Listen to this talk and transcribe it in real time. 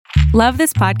Love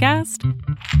this podcast?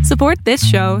 Support this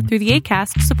show through the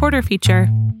Acast supporter feature.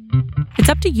 It's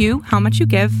up to you how much you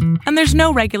give, and there's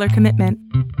no regular commitment.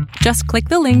 Just click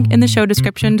the link in the show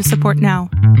description to support now.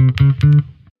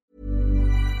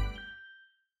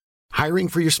 Hiring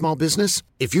for your small business?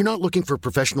 If you're not looking for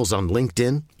professionals on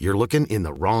LinkedIn, you're looking in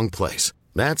the wrong place.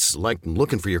 That's like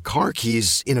looking for your car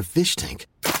keys in a fish tank.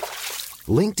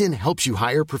 LinkedIn helps you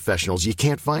hire professionals you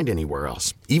can't find anywhere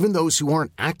else, even those who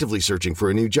aren't actively searching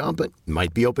for a new job but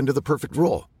might be open to the perfect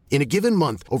role. In a given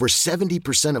month, over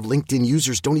 70% of LinkedIn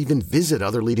users don't even visit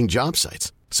other leading job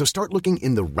sites. So start looking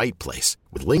in the right place.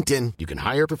 With LinkedIn, you can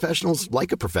hire professionals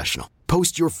like a professional.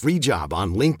 Post your free job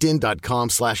on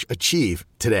linkedin.com/achieve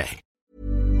today.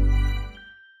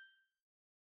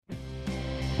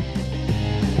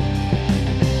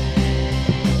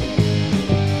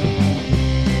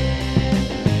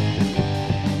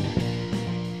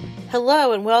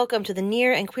 Hello and welcome to the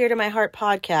Near and Queer to My Heart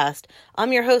podcast.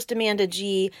 I'm your host, Amanda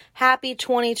G. Happy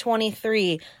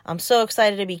 2023. I'm so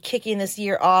excited to be kicking this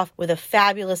year off with a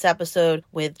fabulous episode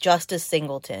with Justice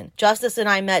Singleton. Justice and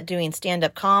I met doing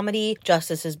stand-up comedy.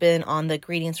 Justice has been on the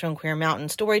Greetings from Queer Mountain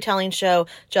storytelling show.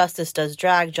 Justice does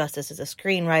drag. Justice is a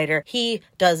screenwriter. He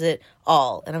does it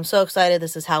all. And I'm so excited.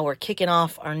 This is how we're kicking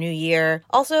off our new year.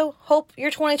 Also, hope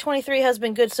your 2023 has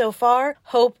been good so far.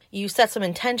 Hope you set some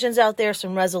intentions out there,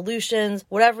 some resolutions,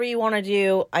 whatever you want to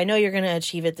do. I know you're going to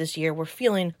achieve it this year. We're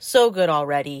feeling so good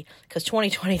already because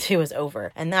 2022 is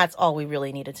over. And that's all we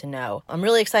really needed to know. I'm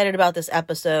really excited about this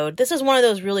episode. This is one of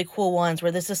those really cool ones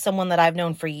where this is someone that I've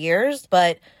known for years,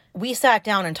 but we sat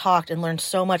down and talked and learned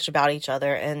so much about each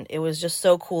other, and it was just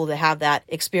so cool to have that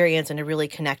experience and to really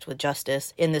connect with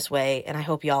Justice in this way, and I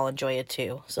hope y'all enjoy it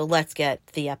too. So let's get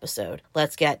to the episode.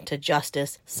 Let's get to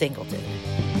Justice Singleton.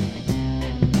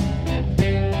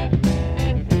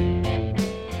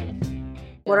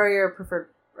 What are your preferred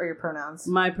or your pronouns?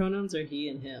 My pronouns are he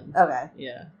and him. Okay.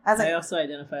 Yeah. I also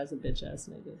identify as a bitch ass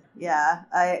nigga. Yeah.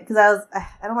 I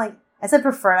don't like, I said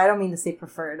preferred. I don't mean to say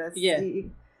preferred.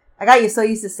 I got you so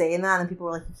used to saying that, and people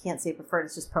were like, you can't say preferred,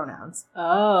 it's just pronouns.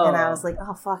 Oh. And I was like,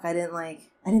 oh, fuck, I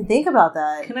didn't think about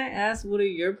that. Can I ask, what are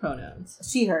your pronouns?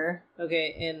 She, her.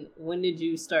 Okay, and when did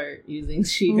you start using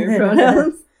she, her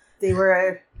pronouns? They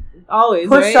were always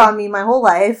pushed right? on me my whole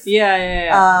life.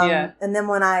 Yeah. And then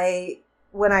when I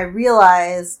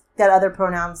realized that other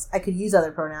pronouns, I could use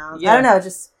other pronouns. Yeah. I don't know,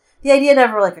 just the idea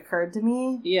never, occurred to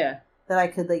me. Yeah. That I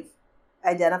could,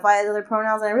 identify as other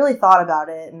pronouns, and I really thought about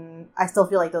it, and I still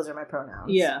feel like those are my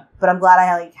pronouns. Yeah. But I'm glad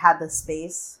I had the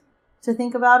space to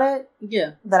think about it.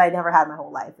 Yeah. That I never had my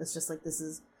whole life. It's just this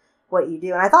is what you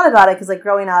do. And I thought about it because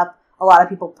growing up, a lot of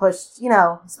people pushed,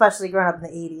 especially growing up in the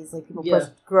 80s, people pushed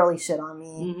girly shit on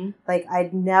me. Mm-hmm. I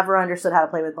never understood how to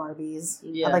play with Barbies.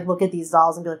 Yeah. I'd look at these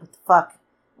dolls and be like, what the fuck?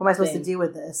 What am I supposed to do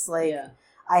with this?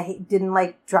 I didn't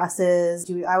like dresses.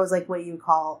 I was what you would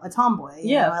call a tomboy.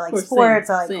 I like sports.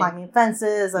 Same. I like climbing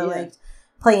fences. I liked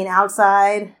playing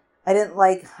outside. I don't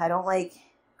like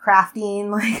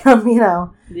crafting.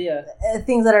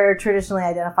 Things that are traditionally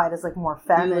identified as more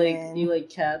feminine. You like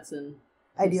cats and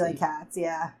I do like cats,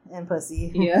 yeah, and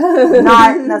pussy. Yeah.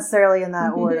 Not necessarily in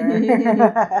that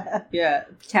order. Yeah,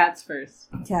 cats first.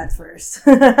 Cats first.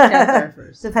 Cats are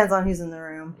first. Depends on who's in the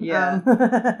room. Yeah.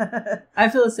 I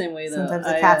feel the same way, though. Sometimes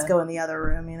the cats go in the other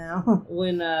room,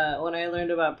 When I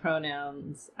learned about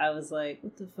pronouns, I was like,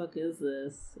 what the fuck is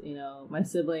this? My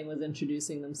sibling was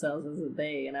introducing themselves as a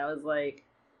they, and I was like,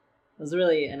 I was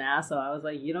really an asshole. I was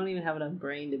like, you don't even have enough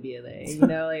brain to be a they. I don't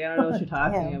know what you're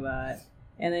talking about.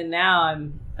 And then now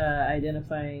I'm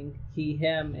identifying he,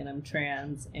 him, and I'm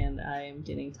trans, and I'm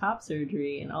getting top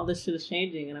surgery, and all this shit is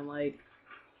changing. And I'm like,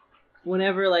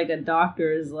 whenever a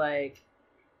doctor is like,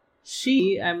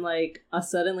 she, I'm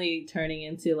suddenly turning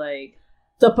into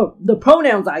the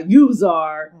pronouns I use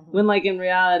are, when in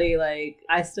reality,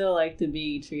 I still like to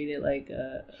be treated like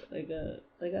a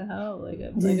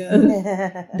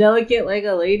delicate,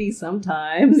 a lady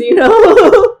sometimes,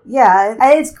 Yeah,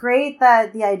 it's great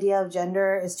that the idea of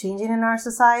gender is changing in our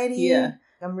society. Yeah.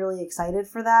 I'm really excited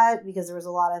for that because there was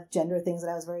a lot of gender things that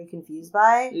I was very confused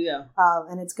by. Yeah.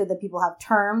 And it's good that people have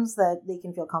terms that they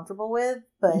can feel comfortable with.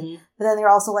 But then they're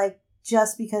also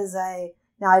just because I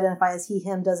now identify as he,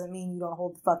 him doesn't mean you don't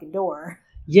hold the fucking door.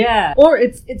 Yeah. Or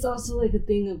it's also a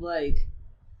thing of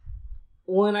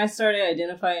when I started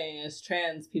identifying as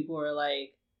trans, people were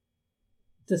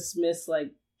dismiss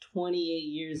 28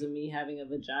 years of me having a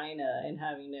vagina and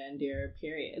having to endure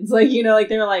periods.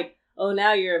 They're like, oh,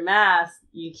 now you're a mask.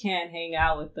 You can't hang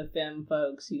out with the femme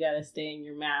folks. You got to stay in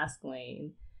your mask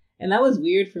lane. And that was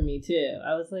weird for me, too.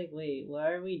 I was like, wait, why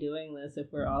are we doing this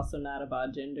if we're also not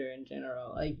about gender in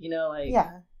general?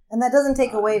 Yeah. And that doesn't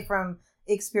take away from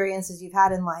experiences you've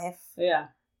had in life. Yeah.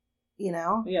 You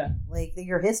know? Yeah. Like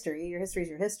your history. Your history is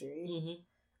your history.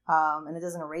 Mm-hmm. And it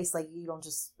doesn't erase, like, you don't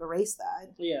just erase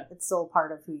that. Yeah. It's still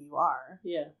part of who you are.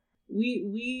 Yeah.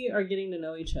 We are getting to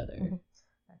know each other.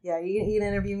 Yeah, you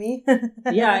gonna interview me?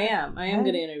 Yeah, I am. I am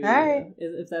going to interview right.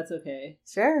 you, if that's okay.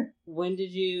 Sure. When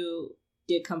did you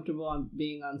get comfortable on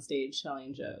being on stage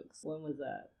telling jokes? When was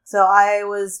that? So I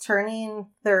was turning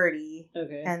 30.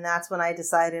 Okay. And that's when I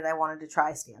decided I wanted to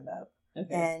try stand-up.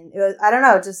 Okay. And it was, I don't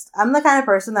know, just, I'm the kind of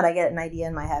person that I get an idea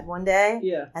in my head one day.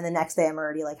 Yeah. And the next day I'm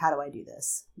already like, how do I do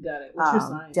this? Got it. What's your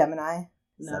sign? Gemini.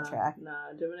 Is that track?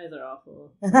 Nah, Geminis are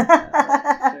awful.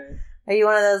 Sure. Are you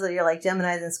one of those that you're like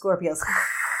Geminis and Scorpios?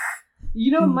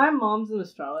 You know, my mom's an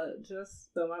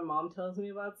astrologist, so my mom tells me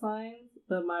about signs,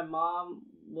 but my mom's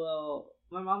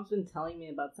been telling me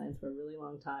about signs for a really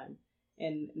long time.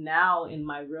 And now in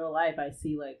my real life, I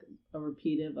see like a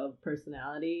repeative of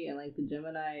personality, and like the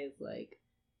Gemini is like,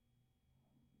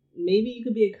 maybe you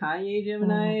could be a Kanye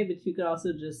Gemini, but you could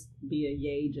also just be a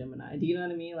yay Gemini. Do you know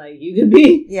what I mean? Like you could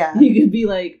be, you could be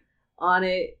like on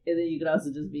it, and then you could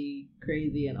also just be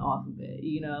crazy and off of it.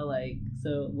 You know, like,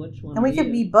 so which one? And we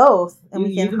could be both, and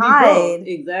we can hide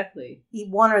exactly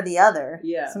one or the other.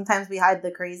 Yeah. Sometimes we hide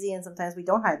the crazy, and sometimes we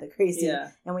don't hide the crazy.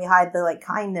 Yeah. And we hide the like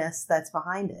kindness that's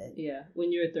behind it. Yeah.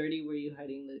 When you were 30, were you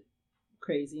hiding the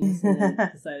craziness and then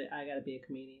decided I gotta be a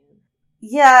comedian?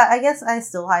 Yeah, I guess I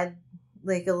still hide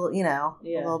like a little, a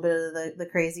little bit of the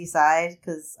crazy side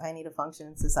because I need to function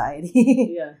in society.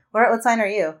 Yeah. What sign are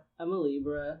you? I'm a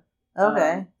Libra.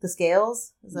 Okay. The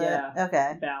scales?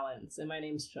 Okay. Balance. And my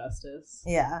name's Justice.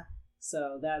 Yeah.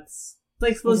 So that's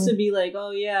like supposed to be like,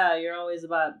 oh yeah, you're always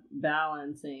about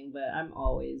balancing, but I'm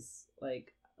always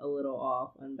like a little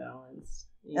off, unbalanced.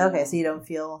 Okay, so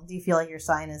do you feel like your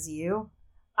sign is you?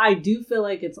 I do feel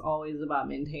like it's always about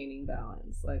maintaining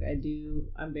balance. Like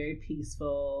I'm very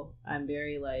peaceful. I'm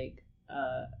very like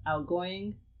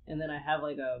outgoing. And then I have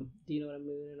like do you know what a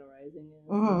moon and a rising is?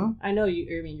 Mm-hmm. I know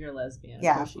you're a lesbian.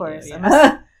 Yeah, of course.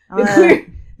 Yeah.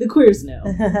 The queers know.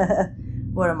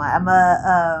 What am I? I'm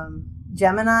a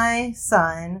Gemini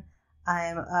sun.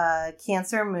 I'm a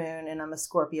Cancer moon, and I'm a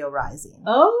Scorpio rising.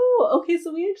 Oh, okay.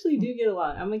 So we actually do get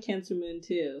along. I'm a Cancer moon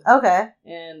too. Okay.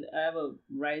 And I have a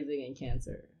rising in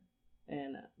Cancer.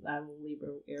 And I'm a Libra.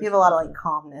 You have a lot of like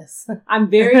calmness. I'm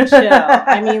very chill.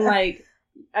 I mean, like,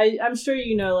 I'm sure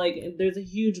you know, like, there's a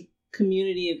huge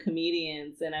community of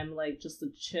comedians, and I'm like just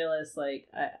the chillest. Like,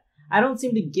 I don't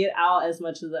seem to get out as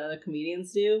much as the other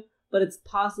comedians do, but it's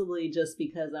possibly just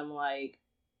because I'm like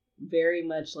very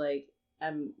much like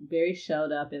I'm very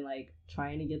shelled up and like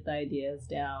trying to get the ideas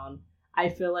down. I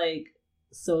feel like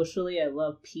socially I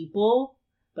love people,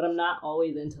 but I'm not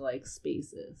always into like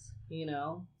spaces, you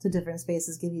know? So different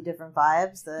spaces give you different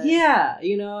vibes? Yeah,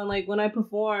 you know, and like when I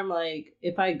perform, like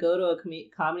if I go to a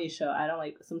comedy show,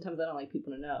 sometimes I don't like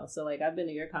people to know. So like I've been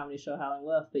to your comedy show, Howlin'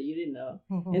 Wolf, but you didn't know.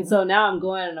 Mm-hmm. And so now I'm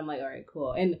going and I'm like, all right,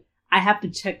 cool. And I have to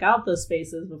check out those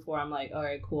spaces before I'm like, all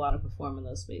right, cool, I want to perform in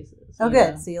those spaces. Oh,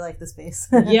 good. So you like the space.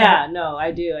 Yeah, no,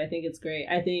 I do. I think it's great.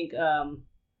 I think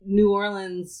New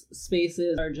Orleans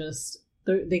spaces are just,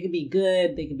 they could be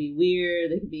good, they could be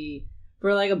weird, they could be,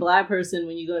 for like a Black person,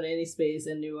 when you go to any space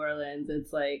in New Orleans,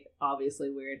 it's like obviously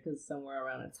weird because somewhere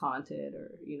around it's haunted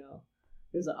or, you know,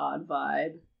 there's an odd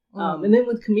vibe. And then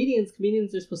with comedians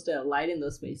are supposed to lighten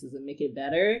those spaces and make it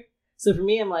better. So for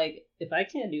me, I'm like, if I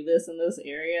can't do this in this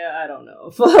area, I don't know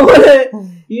if I want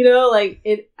to, you know, like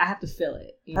I have to fill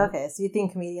it. You know? Okay, so you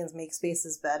think comedians make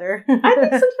spaces better? I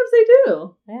think sometimes they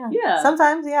do. Yeah.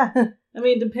 Sometimes, yeah. I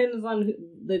mean, depends on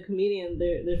the comedian.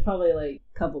 There's probably like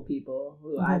a couple people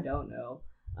who I don't know.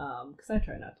 Because I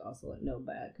try not to also know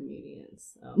bad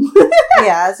comedians.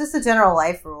 Yeah, it's just a general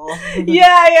life rule.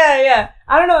 Yeah.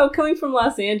 I don't know. Coming from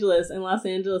Los Angeles,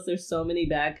 there's so many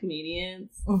bad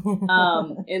comedians.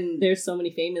 And there's so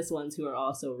many famous ones who are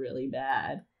also really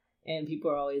bad. And people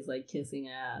are always like kissing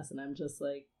ass. And I'm just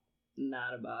like,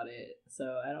 not about it.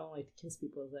 So I don't like to kiss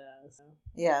people's ass.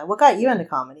 Yeah. What got you into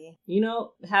comedy? You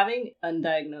know, having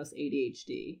undiagnosed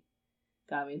ADHD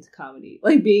got me into comedy.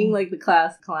 Like being like the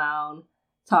class clown,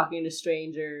 talking to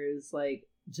strangers, like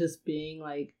just being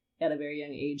like at a very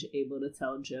young age able to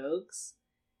tell jokes.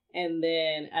 And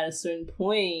then at a certain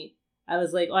point I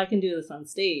was like, oh, I can do this on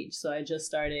stage. So I just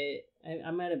started,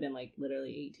 I might have been like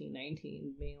literally 18,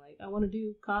 19, being like, I want to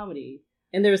do comedy.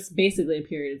 And there was basically a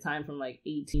period of time from like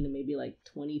 18 to maybe like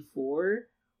 24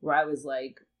 where I was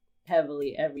like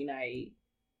heavily every night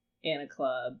in a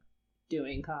club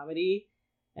doing comedy.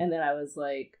 And then I was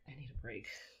like, I need a break.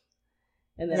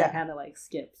 And then I kind of like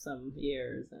skipped some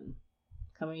years, and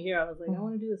coming here, I was like, I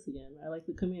want to do this again. I like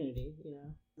the community, you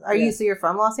know? So you're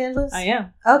from Los Angeles? I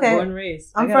am. Okay. Born and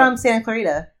raised. I'm from Santa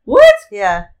Clarita. What?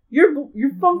 Yeah.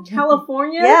 You're from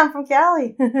California? Yeah, I'm from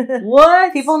Cali.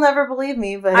 What? People never believe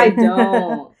me, but I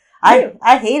don't.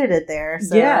 I hated it there.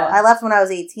 So yeah. I left when I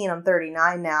was 18. I'm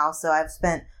 39 now, so I've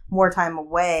spent more time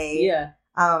away. Yeah.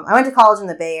 I went to college in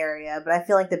the Bay Area, but I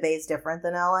feel like the Bay is different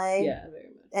than LA. Yeah, very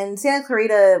much. And Santa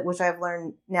Clarita, which I've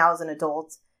learned now as an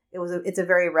adult, it's a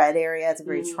very red area. It's a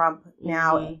very Trump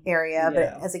now area.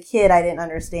 Yeah. But as a kid, I didn't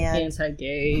understand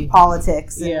anti-gay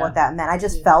politics and what that meant. I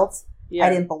just felt I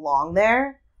didn't belong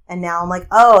there. And now I'm like,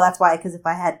 oh, that's why. Because if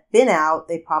I had been out,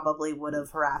 they probably would have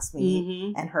harassed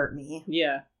me and hurt me.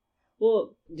 Yeah.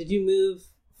 Well, did you move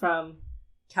from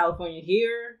California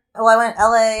here? Oh, I went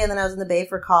LA, and then I was in the Bay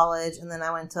for college, and then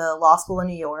I went to law school in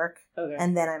New York. Okay.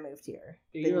 And then I moved here.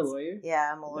 You're a lawyer?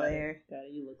 Yeah, I'm a lawyer. Got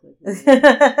it. You look like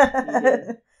a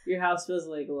lawyer. Your house feels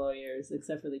like lawyers,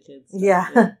 except for the kids. Stuff.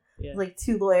 Yeah. Yeah. Like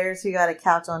 2 lawyers who got a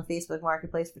couch on Facebook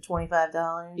Marketplace for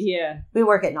 $25. Yeah. We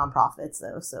work at nonprofits,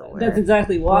 though, so that's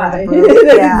exactly why. That's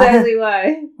exactly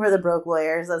why. We're the broke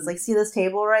lawyers. I was like, see this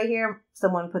table right here?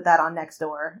 Someone put that on next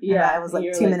door. Yeah. And I was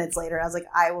like, 2 minutes later, I was like,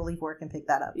 I will leave work and pick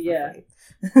that up for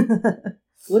free.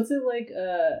 What's it like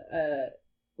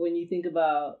when you think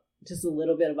about just a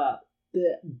little bit about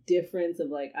the difference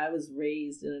of like, I was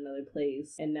raised in another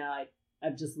place and now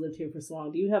I've just lived here for so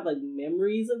long. Do you have like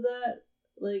memories of that?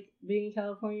 Like being in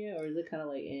California, or is it kind of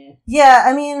like Yeah,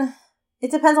 I mean,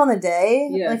 it depends on the day.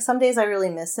 Yeah. Like some days I really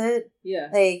miss it. Yeah.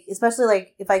 Like especially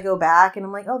like if I go back and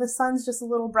I'm like, oh, the sun's just a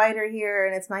little brighter here,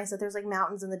 and it's nice that there's like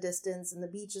mountains in the distance and the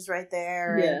beach is right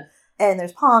there. Yeah. And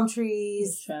there's palm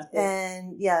trees. There's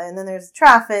and and then there's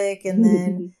traffic, and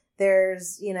then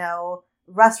there's,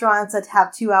 restaurants that have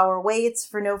 2-hour waits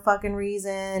for no fucking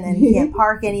reason, and you can't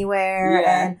park anywhere.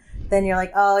 And then you're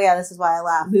like, oh yeah, this is why I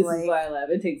left. This is why I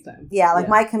left. It takes time. Yeah, like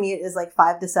my commute is like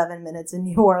 5 to 7 minutes in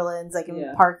New Orleans. I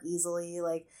can park easily.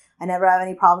 Like I never have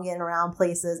any problem getting around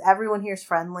places. Everyone here's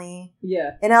friendly.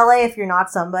 Yeah. In LA, if you're not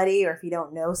somebody, or if you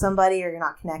don't know somebody, or you're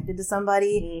not connected to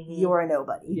somebody, you're a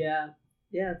nobody. Yeah.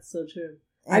 Yeah, it's so true.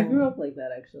 And I grew up like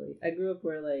that, actually. I grew up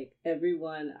where like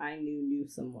everyone I knew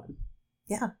someone.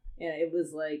 Yeah. And it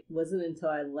was like, wasn't until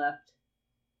I left,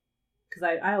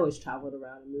 because I always traveled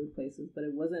around and moved places, but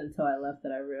it wasn't until I left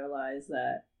that I realized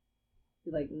that,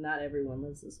 like, not everyone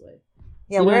lives this way.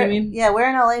 Yeah, you know what I mean? Yeah, where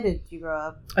in LA did you grow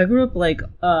up? I grew up, like,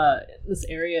 this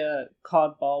area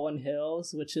called Baldwin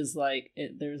Hills, which is, like,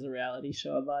 there's a reality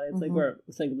show about it.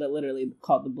 It's, it's literally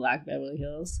called the Black Beverly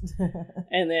Hills.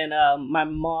 And then my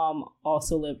mom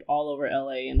also lived all over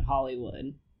LA and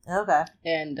Hollywood. Okay.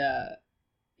 And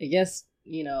I guess,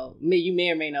 you may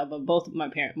or may not, but both of my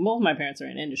parents are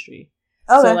in industry.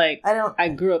 Okay. So like I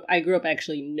grew up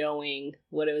actually knowing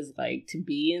what it was like to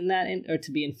be in that or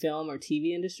to be in film or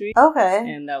TV industry. Okay.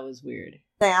 And that was weird.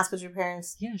 Can I ask what your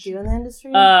parents do in the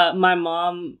industry? My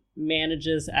mom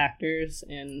manages actors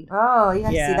and you got to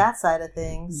see that side of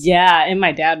things. Yeah, and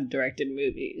my dad directed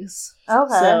movies.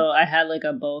 Okay. So I had like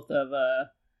a both of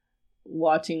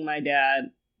watching my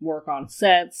dad work on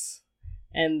sets,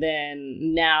 and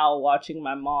then now watching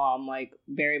my mom like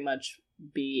very much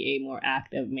be a more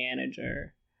active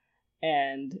manager,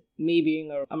 and me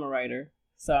being I'm a writer,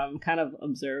 so I'm kind of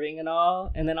observing it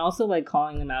all, and then also like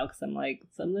calling them out because I'm like,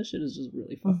 some of this shit is just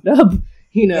really fucked up,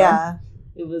 Yeah.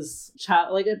 It was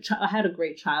I had a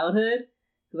great childhood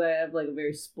because I have like a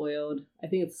very spoiled, I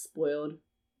think it's spoiled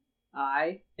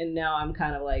eye, and now I'm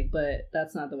kind of like, but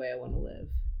that's not the way I want to live,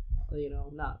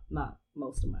 not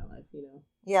most of my life,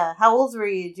 Yeah. How old were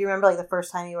you? Do you remember like the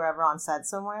first time you were ever on set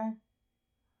somewhere?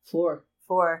 4.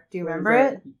 Do you remember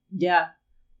it? Yeah.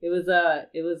 It was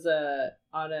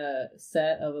on a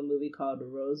set of a movie called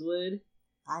Rosewood.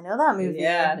 I know that movie.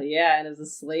 Yeah, and it was a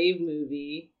slave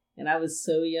movie, and I was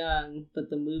so young, but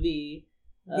the movie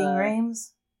Ving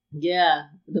Rhames? Yeah,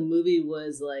 the movie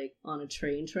was like on a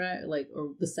train track,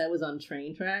 or the set was on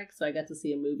train track, so I got to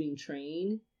see a moving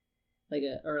train.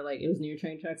 It was near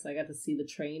train tracks, so I got to see the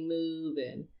train move,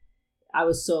 and I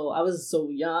was so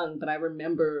young, but I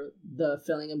remember the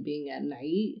feeling of being at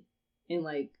night and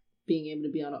like being able to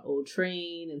be on an old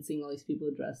train and seeing all these people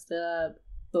dressed up.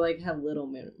 So like have little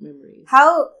memories.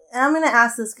 And I'm gonna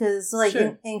ask this because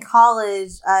Sure. in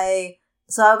college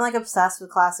I'm like obsessed with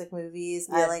classic movies.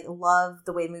 Yeah. I like love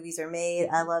the way movies are made.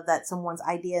 I love that someone's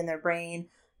idea in their brain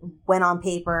went on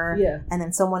paper, and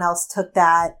then someone else took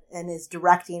that and is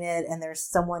directing it, and there's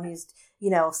someone who's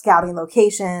scouting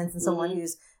locations and someone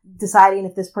who's deciding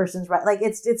if this person's right. Like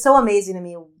it's so amazing to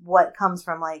me what comes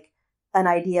from like an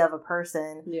idea of a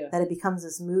person Yeah. that it becomes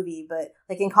this movie. But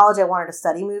like in college, I wanted to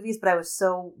study movies, but I was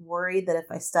so worried that if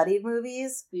I studied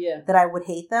movies, Yeah. that I would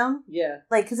hate them. Yeah.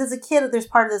 Like, because as a kid, there's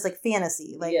part of this like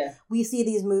fantasy. Like, Yeah. we see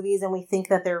these movies and we think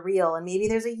that they're real, and maybe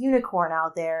there's a unicorn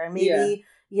out there, and maybe Yeah.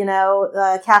 you know,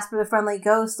 Casper the Friendly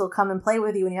Ghost will come and play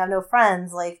with you when you have no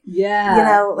friends. Like, Yeah. you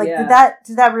know, like yeah.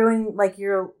 did that ruin like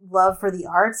your love for the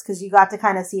arts because you got to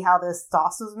kind of see how this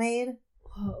sauce was made?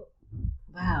 Whoa.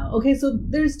 Wow. Okay, so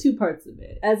there's two parts of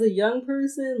it. As a young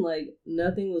person, like,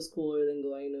 nothing was cooler than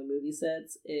going to movie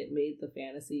sets. It made the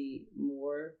fantasy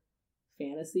more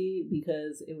fantasy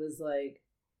because it was like,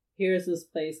 here's this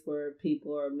place where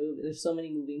people are moving. There's so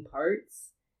many moving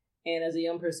parts. And as a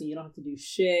young person, you don't have to do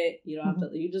shit. You don't have to,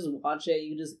 you just watch it.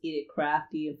 You just eat it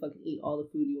crafty and fucking eat all the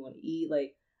food you want to eat.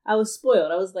 Like, I was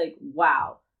spoiled. I was like,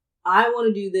 wow, I want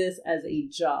to do this as a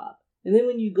job. And then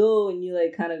when you go and you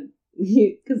like kind of,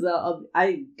 because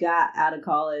I got out of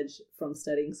college from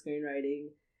studying screenwriting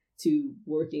to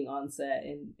working on set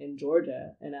in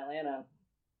Georgia, in Atlanta.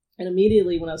 And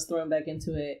immediately when I was thrown back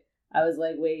into it, I was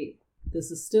like, wait,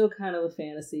 this is still kind of a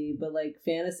fantasy, but like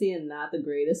fantasy in not the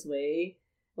greatest way.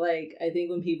 Like, I think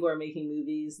when people are making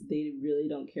movies, they really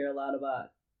don't care a lot about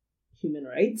human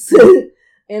rights.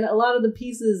 And a lot of the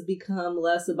pieces become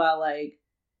less about like,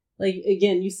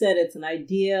 again, you said it's an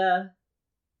idea,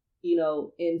 you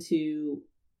know, into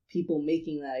people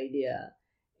making that idea.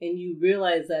 And you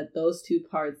realize that those two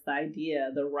parts, the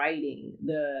idea, the writing,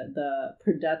 the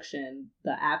production,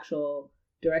 the actual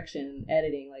direction,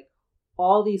 editing, like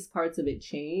all these parts of it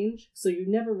change. So you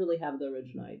never really have the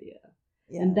original idea.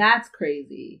 Yeah. And that's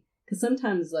crazy. Because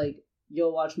sometimes like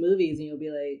you'll watch movies and you'll be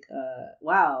like,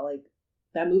 wow, like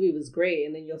that movie was great.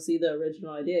 And then you'll see the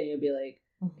original idea and you'll be like,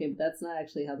 okay, but that's not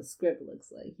actually how the script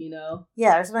looks like, you know?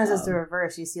 Yeah, or sometimes it's the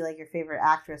reverse. You see like your favorite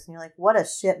actress and you're like, what a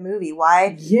shit movie. Why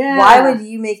would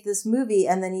you make this movie?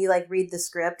 And then you like read the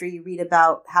script or you read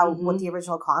about how what the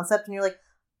original concept and you're like,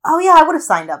 oh yeah, I would have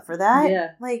signed up for that. Yeah.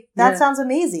 Like that sounds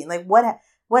amazing. Like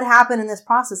what happened in this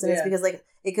process? And it's because like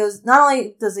it goes, not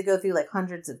only does it go through like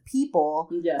hundreds of people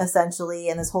essentially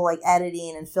and this whole like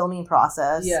editing and filming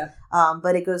process,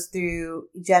 but it goes through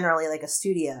generally like a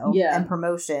studio and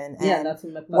promotion and that's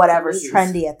whatever's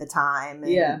trendy at the time.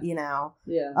 And, you know,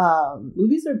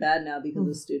 movies are bad now because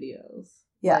of studios.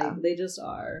 Like, they just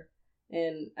are.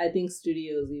 And I think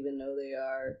studios even know they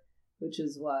are, which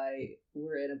is why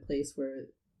we're in a place where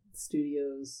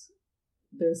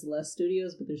there's less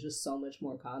studios, but there's just so much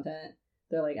more content.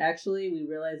 They're like, actually, we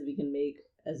realize we can make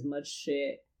as much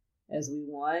shit as we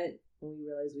want, and we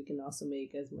realize we can also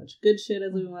make as much good shit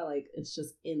as we want. Like, it's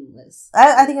just endless.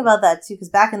 I think about that, too, because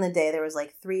back in the day, there was,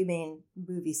 like, 3 main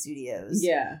movie studios.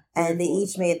 Yeah. And they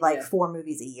each made, like, 4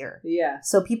 movies a year. Yeah.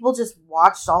 So people just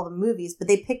watched all the movies, but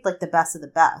they picked, like, the best of the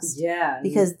best. Yeah.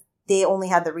 Because they only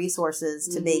had the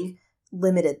resources to make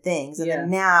limited things. And then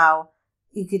now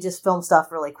you could just film stuff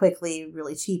really quickly,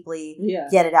 really cheaply,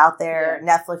 get it out there.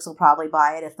 Netflix will probably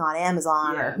buy it, if not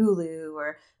Amazon or Hulu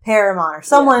or Paramount or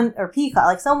someone or Peacock.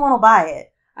 Like, someone will buy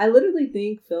it. I literally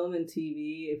think film and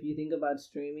TV, if you think about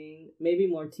streaming, maybe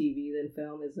more TV than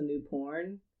film, is the new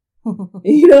porn.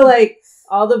 You know, like,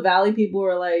 all the Valley people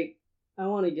were like, I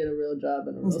want to get a real job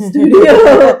in a real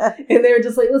studio. And they were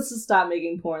just like, let's just stop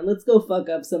making porn. Let's go fuck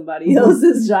up somebody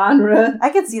else's genre. I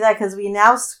could see that because we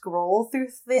now scroll through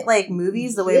like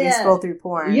movies the way we scroll through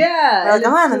porn. Yeah. We're like,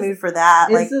 I'm not in the mood for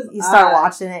that. Like, you start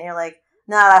watching it and you're like,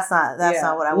 no, that's not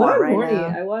what I want right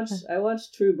now. I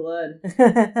watched True Blood.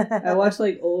 I watched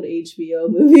like old HBO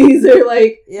movies or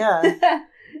like,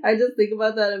 I just think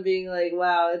about that and being like,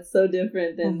 wow, it's so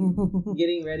different than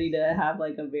getting ready to have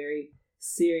like a very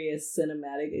serious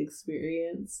cinematic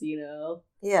experience, you know?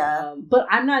 Yeah. But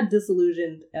I'm not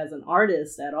disillusioned as an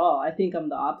artist at all. I think I'm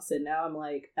the opposite. Now I'm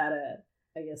like I'm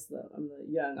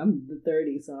the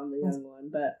 30, so I'm the young one.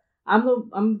 But I'm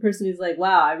the person who's like,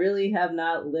 wow, I really have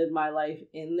not lived my life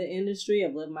in the industry.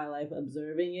 I've lived my life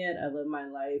observing it. I've lived my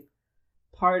life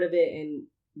part of it in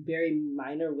very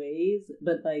minor ways.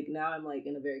 But like now I'm like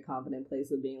in a very confident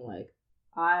place of being like,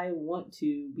 I want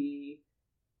to be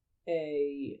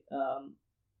a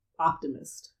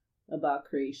optimist about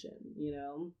creation, you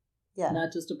know? Yeah.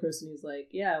 Not just a person who's like,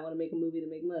 yeah, I want to make a movie to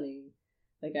make money.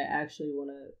 Like, I actually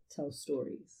want to tell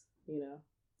stories, you know?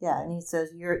 Yeah, and you said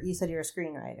you're a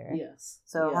screenwriter. Yes.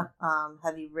 So,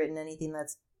 have you written anything that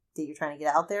you're trying to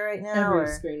get out there right now? Every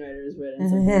screenwriter has written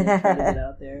something trying to get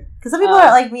out there. Because some people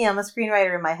are like me. I'm a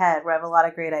screenwriter in my head where I have a lot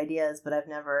of great ideas, but I've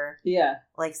never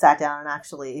like sat down and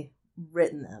actually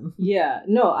written them. Yeah.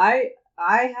 No, I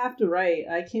have to write.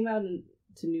 I came out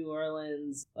to New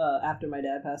Orleans after my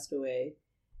dad passed away.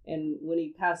 And when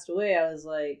he passed away, I was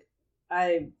like,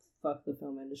 I fuck the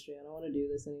film industry. I don't want to do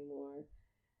this anymore.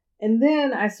 And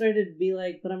then I started to be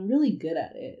like, but I'm really good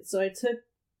at it. So I took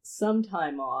some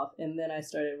time off, and then I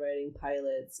started writing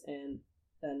pilots and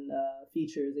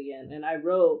features again. And I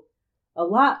wrote a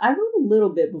lot. I wrote a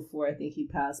little bit before I think he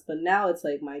passed, but now it's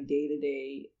like my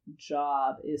day-to-day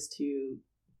job is to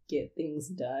get things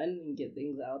done and get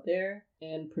things out there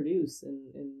and produce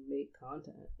and make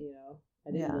content, you know.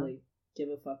 I didn't really give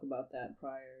a fuck about that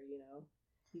prior, you know.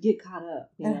 You get caught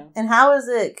up, you know. And how is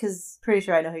it? Because pretty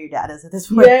sure I know who your dad is at this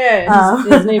point. Yeah,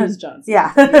 his name is Johnson.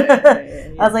 Yeah. Yeah.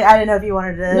 I was like, I didn't know if you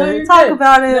wanted to talk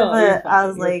about it, but I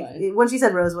was like, fine. When she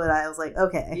said Rosewood, I was like,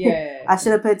 okay. Yeah. I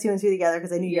should have put 2 and 2 together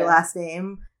because I knew your last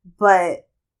name. But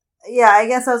yeah, I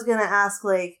guess I was going to ask,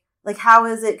 like, how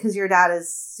is it? Because your dad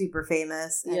is super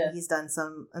famous and he's done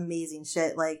some amazing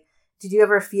shit. Like, did you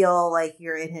ever feel like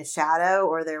you're in his shadow,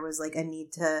 or there was like a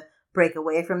need to break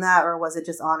away from that, or was it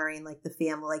just honoring like the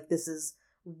family, like this is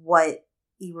what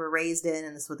you were raised in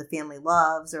and this is what the family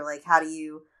loves, or like how do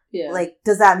you like,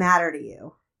 does that matter to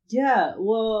you? Yeah,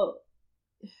 well,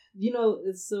 you know,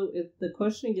 if the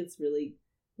question gets really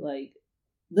like,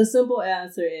 the simple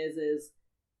answer is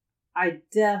I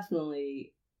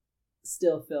definitely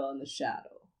still feel in the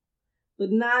shadow,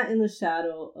 but not in the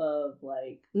shadow of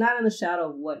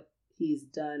what he's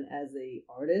done as a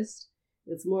artist.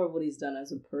 It's more of what he's done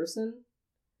as a person.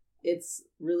 It's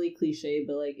really cliche,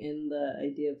 but like in the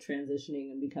idea of transitioning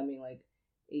and becoming like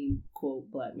a quote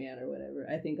black man or whatever,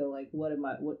 I think of like, what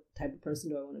type of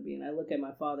person do I want to be? And I look at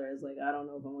my father as like, I don't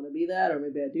know if I want to be that, or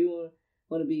maybe I do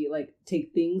want to be like,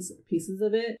 take pieces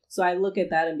of it. So I look at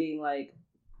that and being like,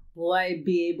 will I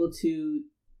be able to,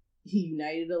 he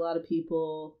united a lot of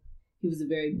people. He was a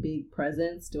very big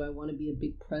presence. Do I want to be a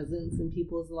big presence in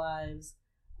people's lives?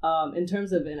 In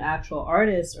terms of an actual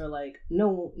artist, or like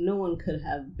no one could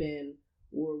have been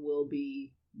or will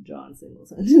be John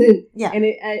Singleton. Yeah. And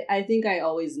I think I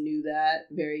always knew that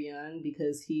very young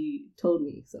because he told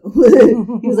me so.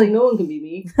 He was like, no one can be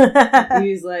me.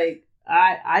 He was like,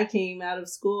 I came out of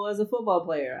school as a football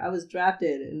player. I was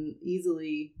drafted and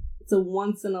easily, it's a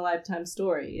once in a lifetime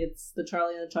story. It's the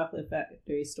Charlie and the Chocolate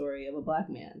Factory story of a black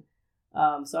man.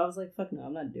 So I was like, fuck no,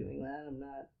 I'm not doing that. I'm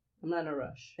not in a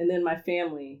rush. And then my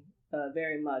family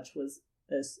very much was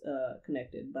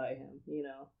connected by him, you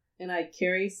know. And I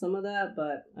carry some of that,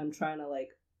 but I'm trying to like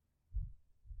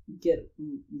get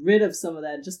rid of some of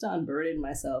that just to unburden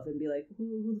myself and be like,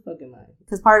 who the fuck am I?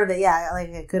 Because part of it, like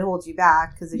it could hold you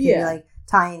back because it could be like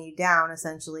tying you down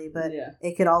essentially, but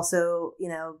it could also, you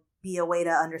know, be a way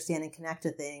to understand and connect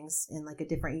to things in like a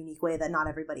different, unique way that not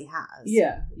everybody has.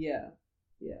 Yeah.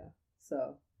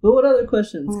 So, but what other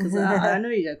questions? Because I know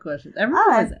you got questions.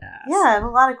 Everyone has asked. Yeah, I have a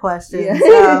lot of questions.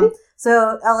 Yeah.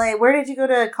 So, LA, where did you go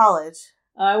to college?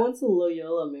 I went to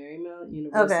Loyola Marymount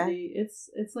University. Okay.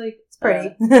 It's like it's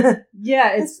pretty.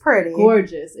 Yeah, it's pretty.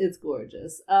 Gorgeous. It's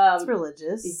gorgeous. It's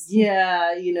religious.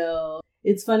 Yeah, you know.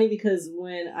 It's funny because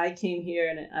when I came here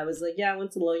and I was like, I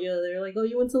went to Loyola. They were like, oh,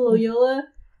 you went to Loyola?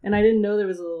 And I didn't know there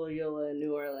was a Loyola in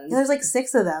New Orleans. Yeah, there's like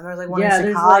 6 of them. There's like one in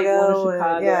Chicago. Like one in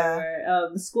Chicago.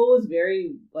 The school was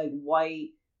very like white,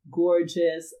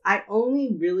 gorgeous. I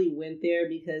only really went there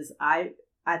because I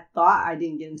thought I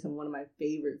didn't get into one of my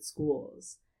favorite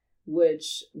schools,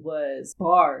 which was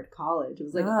Bard College. It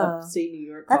was like upstate New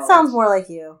York college. That sounds more like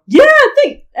you. Yeah, I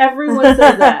think everyone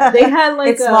says that. They had like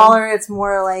it's smaller. It's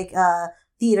more like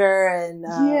theater and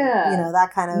you know,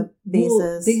 that kind of basis.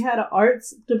 Well, they had an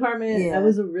arts department. Yeah. I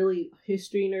was a really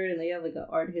history nerd, and they had like an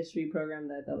art history program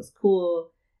that was cool.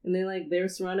 And then like they were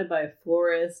surrounded by a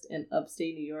forest in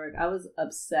upstate New York. I was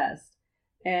obsessed.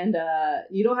 And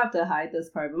you don't have to hide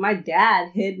this part, but my dad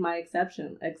hid my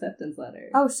acceptance letter.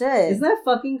 Oh shit! Isn't that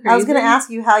fucking crazy? I was gonna ask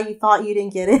you how you thought you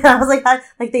didn't get it. I was like,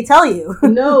 like they tell you.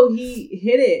 No, he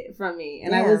hid it from me,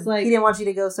 and I was like, he didn't want you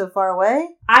to go so far away.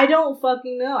 I don't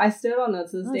fucking know. I still don't know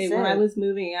to this day. Shit. When I was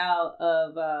moving out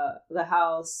of the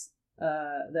house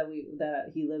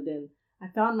that he lived in, I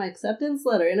found my acceptance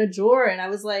letter in a drawer, and I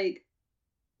was like,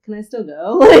 can I still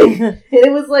go? Like,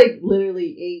 it was like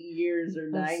literally 8 years or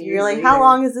 9 years. You're like, later. How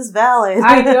long is this valid?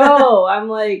 I know. I'm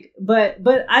like, but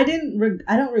I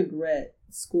don't regret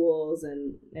schools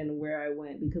and where I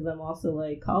went, because I'm also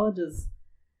like, college is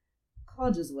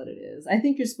what it is. I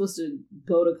think you're supposed to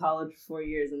go to college for 4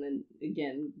 years and then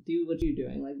again do what you're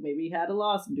doing. Like maybe you had a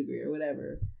law degree or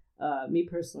whatever. Me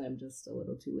personally, I'm just a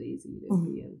little too lazy to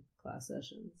be in class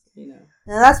sessions, you know.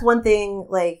 And that's one thing,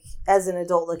 like, as an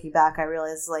adult looking back, I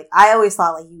realized, like, I always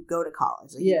thought, like, you go to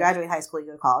college. Like, you graduate high school, you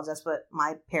go to college. That's what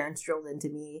my parents drilled into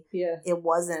me. Yeah. It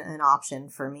wasn't an option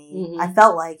for me. I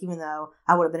felt like, even though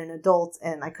I would have been an adult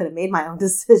and I could have made my own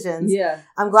decisions,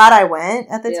 I'm glad I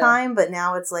went at the time, but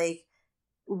now it's like,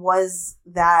 was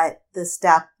that the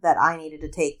step that I needed to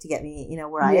take to get me, you know,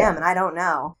 where I am? And I don't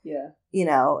know. Yeah. You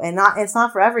know, and it's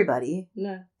not for everybody.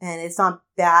 No. And it's not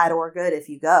bad or good if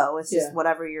you go. It's just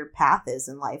whatever your path is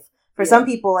in life. For some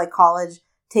people, like, college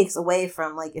takes away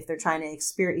from, like, if they're trying to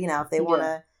experience, you know, if they want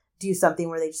to do something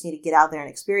where they just need to get out there and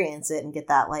experience it and get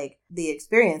that, like, the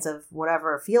experience of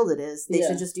whatever field it is, they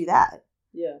should just do that.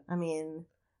 Yeah. I mean,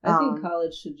 I think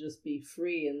college should just be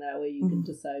free, and that way you can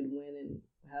decide when and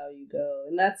how you go.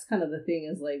 And that's kind of the thing,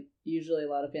 is like, usually a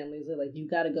lot of families are like, you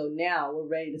got to go now, we're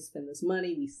ready to spend this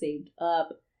money, we saved up.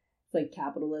 It's like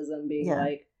capitalism being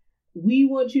like, we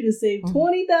want you to save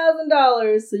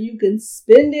 $20,000 so you can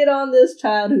spend it on this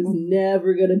child who's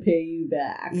never gonna pay you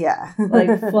back.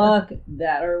 Like, fuck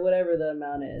that, or whatever the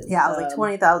amount is. I was like,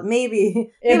 20,000,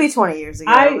 maybe 20 years ago.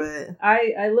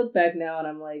 I look back now and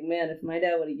I'm like, man, if my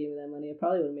dad would have given me that money, I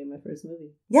probably would have made my first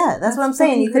movie. Yeah, that's what I'm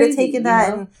saying. You could have taken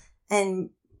that and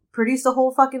produced a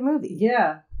whole fucking movie.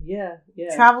 Yeah.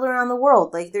 Traveled around the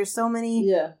world. Like, there's so many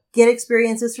get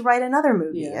experiences to write another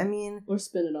movie. I mean, or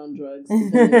spend it on drugs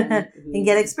and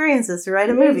get experiences to write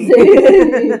a movie.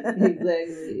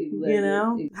 Exactly. You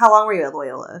know, how long were you at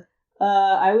Loyola?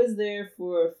 I was there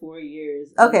for 4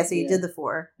 years. Okay, so you did the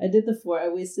 4. I did the 4. I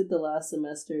wasted the last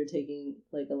semester taking,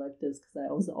 like, electives because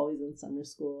I was always in summer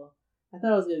school. I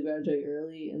thought I was going to graduate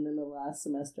early, and then the last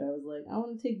semester I was like, I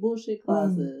want to take bullshit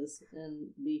classes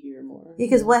and be here more. Yeah,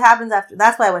 because what happens after,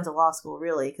 that's why I went to law school,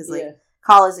 really, because, like,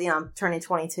 college, you know, I'm turning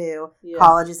 22,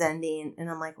 college is ending, and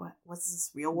I'm like, what's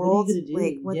this real world? What are you gonna do?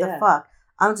 Like, what the fuck?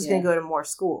 I'm just going to go to more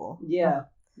school. Yeah.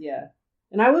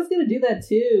 And I was going to do that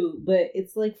too, but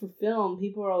it's like, for film,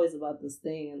 people are always about this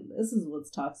thing, and this is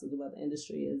what's toxic about the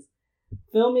industry, is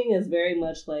filming is very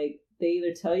much like, they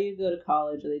either tell you to go to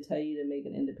college or they tell you to make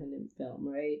an independent film,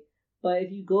 right? But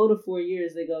if you go to 4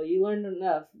 years, they go, you learned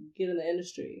enough, get in the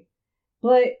industry.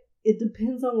 But it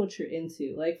depends on what you're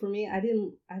into. Like, for me, they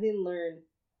didn't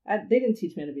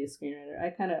teach me how to be a screenwriter.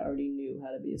 I kind of already knew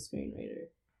how to be a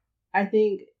screenwriter. I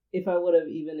think if I would have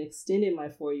even extended my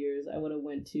 4 years, I would have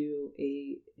went to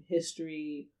a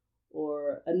history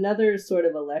or another sort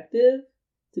of elective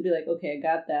to be like, okay, I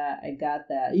got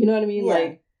that. You know what I mean?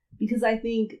 Like, because I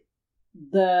think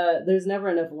there's never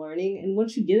enough learning, and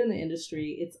once you get in the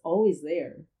industry, it's always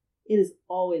there. It is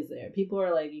always there. People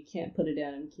are like, you can't put it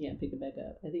down and you can't pick it back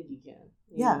up. I think you can.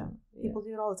 You know? People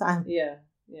do it all the time. Yeah.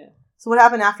 So what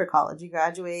happened after college? You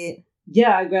graduate?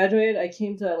 Yeah, I graduated. I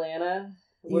came to Atlanta.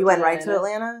 You went right to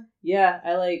Atlanta? Yeah,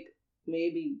 I like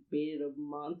maybe waited a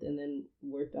month and then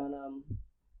worked on a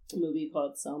movie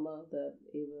called Selma, the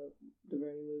Ava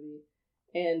DuVernay movie.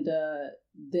 And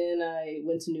then I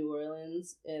went to New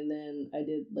Orleans, and then I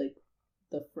did, like,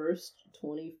 the first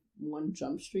 21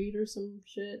 Jump Street or some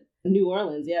shit. New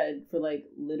Orleans, for, like,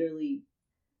 literally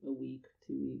a week,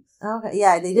 2 weeks. Okay,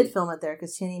 yeah, they did film it there,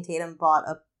 because Channing Tatum bought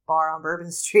a bar on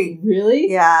Bourbon Street. Really?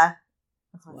 Yeah.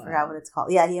 I forgot what it's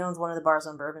called. Yeah, he owns one of the bars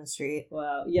on Bourbon Street.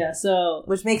 Wow, yeah, so...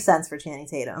 Which makes sense for Channing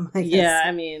Tatum, I guess. Yeah,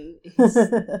 I mean,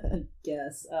 I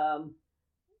guess.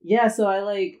 Yeah, so I,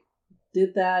 like,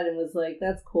 did that and was like,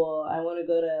 that's cool. I want to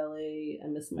go to LA. I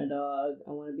miss my dog.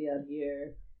 I want to be out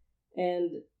here.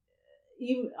 And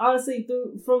even honestly,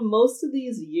 from most of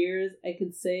these years, I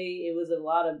could say it was a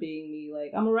lot of being me.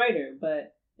 Like, I'm a writer,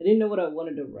 but I didn't know what I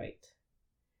wanted to write.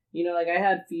 You know, like, I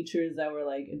had features that were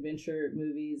like adventure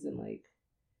movies, and like,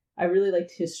 I really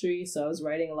liked history. So I was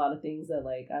writing a lot of things that,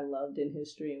 like, I loved in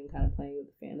history and kind of playing with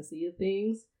the fantasy of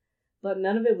things. But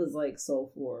none of it was, like,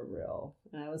 soulful or real.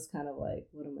 And I was kind of like,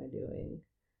 what am I doing?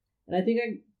 And I think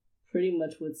I pretty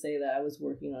much would say that I was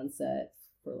working on set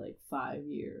for, like, 5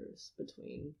 years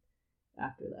between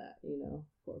after that, 4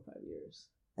 or 5 years.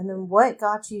 And then what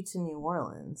got you to New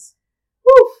Orleans?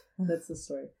 Woo! That's the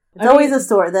story. It's always a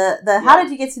story. How did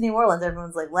you get to New Orleans?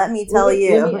 Everyone's like, let me tell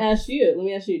you. Let me ask you.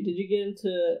 Did you get into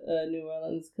New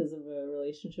Orleans because of a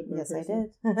relationship with a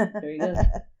person? Yes, I did. There you go.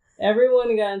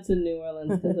 Everyone got into New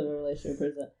Orleans because of a relationship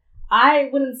person. I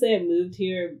wouldn't say I moved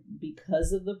here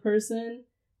because of the person.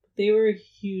 They were a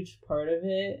huge part of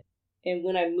it. And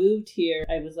when I moved here,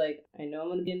 I was like, I know I'm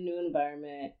going to get a new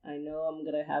environment. I know I'm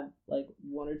going to have, like,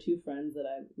 1 or 2 friends that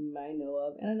I might know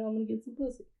of. And I know I'm going to get some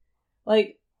pussy.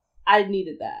 Like, I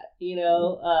needed that,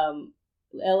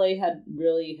 LA had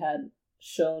really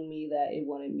shown me that it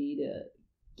wanted me to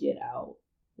get out,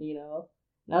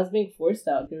 And I was being forced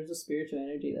out. There was a spiritual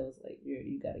energy that was like,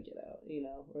 you got to get out, you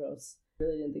know, or else I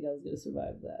really didn't think I was going to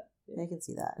survive that. I can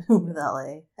see that with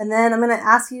LA. And then I'm going to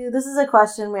ask you, this is a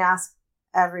question we ask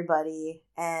everybody,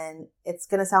 and it's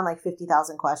going to sound like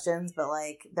 50,000 questions, but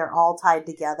like they're all tied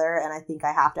together, and I think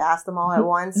I have to ask them all at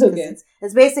once. Okay.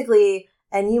 It's basically,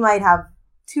 and you might have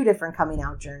two different coming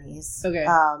out journeys. Okay,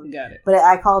 got it. But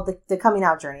I call it the coming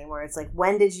out journey, where it's like,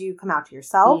 when did you come out to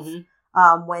yourself?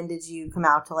 Mm-hmm. When did you come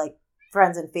out to like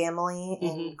friends and family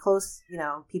and Mm-hmm. close, you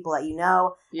know, people that you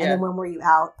know? Yeah. And then when were you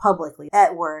out publicly,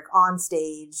 at work, on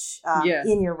stage,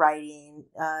 in your writing,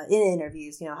 in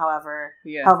interviews, you know, however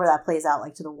that plays out,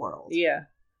 like, to the world. Yeah.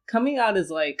 Coming out is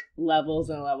like levels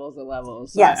and levels and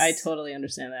levels. So Yes. I totally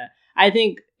understand that. I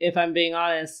think, if I'm being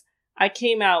honest, I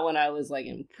came out when I was like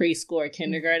in preschool or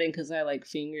kindergarten because I like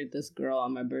fingered this girl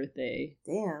on my birthday.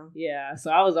 Damn. Yeah.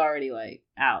 So I was already like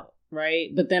out, right?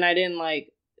 But then I didn't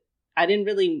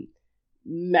really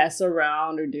mess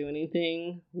around or do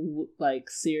anything like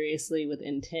seriously with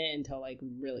intent until like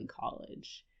really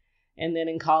college. And then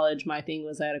in college, my thing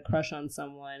was I had a crush on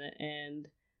someone, and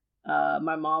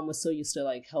my mom was so used to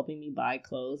like helping me buy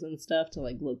clothes and stuff to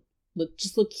like look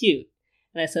cute.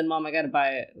 And I said, Mom, I gotta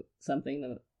buy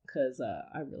something because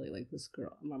I really like this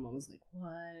girl. And my mom was like,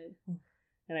 what?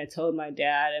 And I told my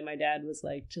dad, and my dad was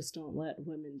like, just don't let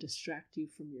women distract you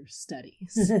from your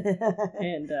studies.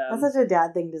 And that's such a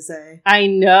dad thing to say. I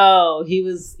know. He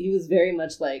was very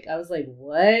much like, I was like,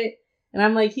 what? And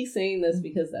I'm like, he's saying this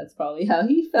because that's probably how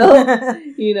he felt,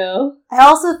 you know? I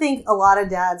also think a lot of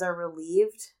dads are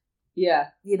relieved. Yeah.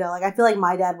 You know, like, I feel like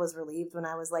my dad was relieved when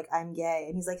I was like, I'm gay.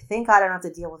 And he's like, thank God I don't have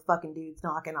to deal with fucking dudes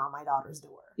knocking on my daughter's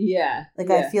door. Yeah. Like,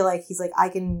 yeah. I feel like he's like, I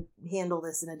can handle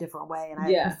this in a different way, and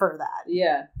I prefer that.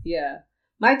 Yeah, yeah.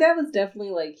 My dad was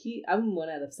definitely like, I'm one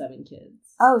out of 7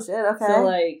 kids. Oh, shit, okay. So,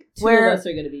 like, 2 of us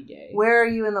are going to be gay. Where are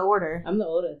you in the order? I'm the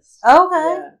oldest. Oh,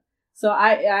 okay. Yeah. So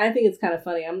I think it's kind of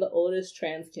funny. I'm the oldest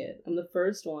trans kid. I'm the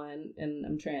first one, and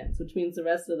I'm trans, which means the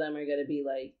rest of them are going to be,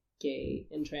 like, gay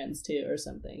and trans too or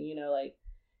something. You know, like,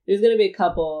 there's going to be a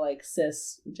couple, like,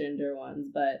 cisgender ones,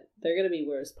 but they're going to be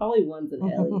worse. Probably one's an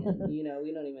alien. You know,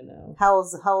 we don't even know. How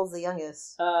old's the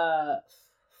youngest?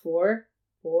 4.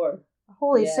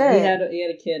 Holy yeah, shit. He had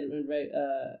a kid right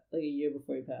like a year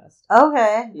before he passed.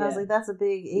 Okay. Yeah. I was like, that's a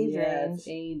big age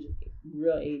range.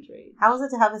 Real age range. How was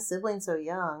it to have a sibling so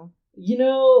young? You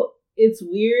know, it's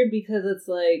weird because it's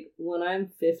like, when I'm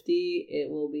 50,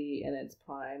 it will be in its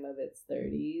prime of its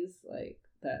 30s. Like,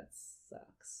 that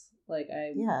sucks. Like,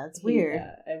 it's weird.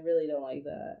 That. I really don't like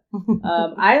that.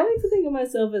 I like to think of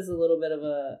myself as a little bit of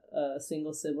a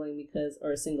single sibling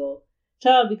or a single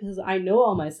child, because I know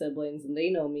all my siblings and they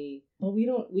know me, but we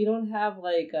don't have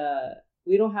like a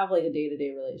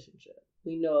day-to-day relationship.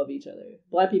 We know of each other.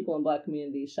 Black people in Black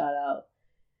communities, shout out.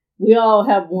 We all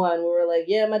have one where we're like,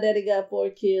 yeah, my daddy got 4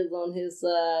 kids on his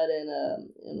side,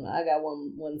 and I got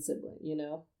one sibling, you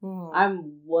know? Mm.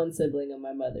 I'm one sibling of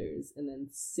my mother's, and then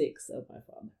 6 of my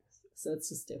father's. So it's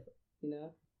just different, you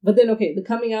know? But then, okay, the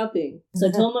coming out thing. So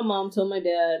I told my mom, told my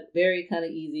dad, very kind of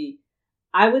easy.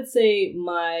 I would say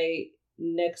the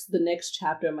next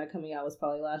chapter of my coming out was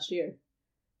probably last year.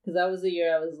 Because that was the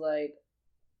year I was like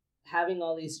having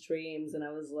all these dreams, and I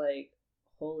was like,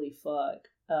 holy fuck.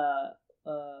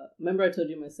 Remember I told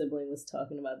you my sibling was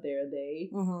talking about they?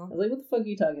 Mm-hmm. I was like, what the fuck are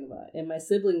you talking about? And my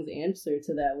sibling's answer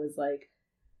to that was like,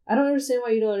 I don't understand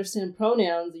why you don't understand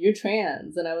pronouns. You're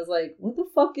trans. And I was like, what the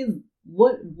fuck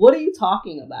what are you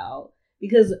talking about?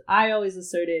 Because I always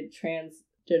asserted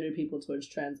transgender people towards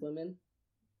trans women,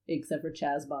 except for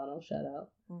Chaz Bono, shout out.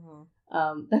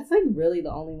 Mm-hmm. That's like really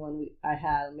the only one I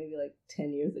had maybe like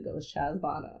 10 years ago was Chaz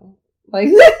Bono. Like,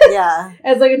 yeah,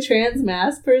 as like a trans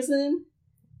mass person,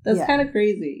 that's kind of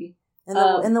crazy.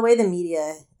 And the way the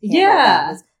media,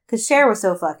 because Cher was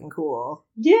so fucking cool.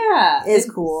 Yeah, is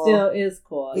cool. Still is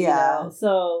cool. Yeah. You know?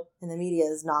 So, and the media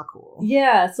is not cool.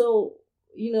 Yeah. So,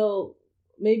 you know,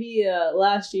 maybe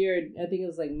last year, I think it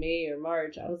was like May or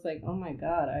March, I was like, oh my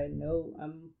God, I know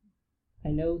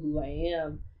who I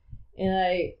am. And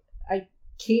I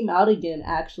came out again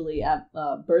actually at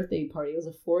a birthday party. It was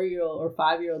a 4-year-old or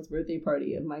 5-year-old's birthday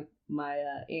party of my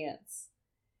aunt's.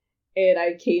 And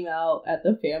I came out at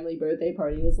the family birthday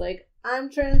party. It was like, I'm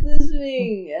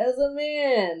transitioning as a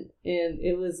man. And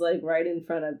it was like right in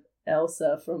front of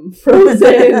Elsa from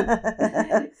Frozen.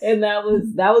 And that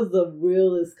was the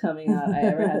realest coming out I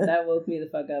ever had. That woke me the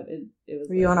fuck up. It was.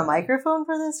 Were you on a microphone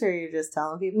for this, or are you just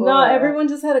telling people? No, everyone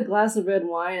just had a glass of red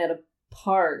wine at a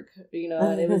park, you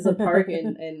know, and it was a park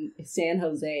in San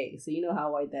Jose. So you know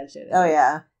how white that shit is. Oh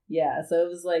yeah. Yeah. So it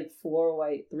was like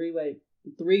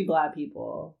 3 Black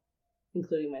people,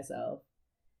 including myself.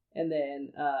 and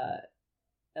then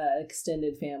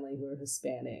extended family who are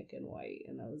Hispanic and white.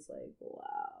 And I was like,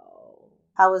 wow.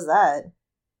 How was that?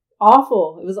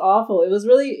 Awful. It was awful. It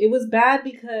was bad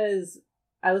because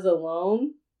I was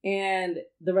alone and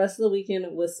the rest of the weekend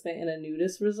was spent in a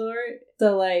nudist resort.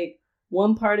 So like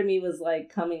one part of me was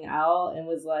like coming out and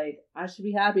was like, I should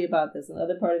be happy about this. And the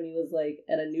other part of me was like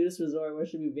at a nudist resort where I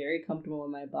should be very comfortable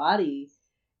in my body.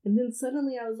 And then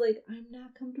suddenly I was like, I'm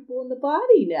not comfortable in the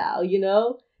body now, you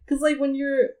know? Because like when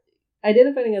you're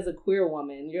identifying as a queer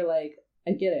woman, you're like,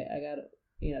 I get it. I got,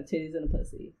 you know, titties and a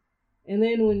pussy. And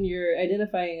then when you're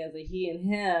identifying as a he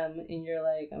and him and you're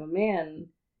like, I'm a man,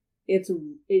 it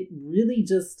really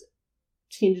just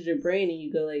changes your brain and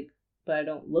you go like, but I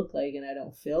don't look like and I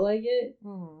don't feel like it.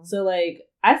 Mm. So like,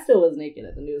 I still was naked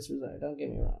at the nudist resort, don't get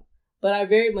me wrong. But I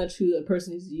very much, who a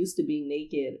person who's used to being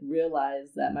naked,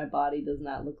 realized that my body does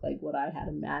not look like what I had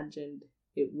imagined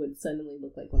it would suddenly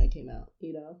look like when I came out,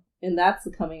 you know? And that's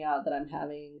the coming out that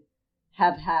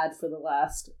have had for the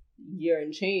last year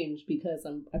and change, because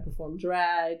I perform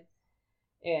drag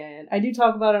and I do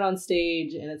talk about it on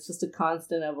stage, and it's just a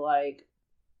constant of like,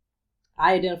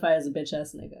 I identify as a bitch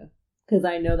ass nigga because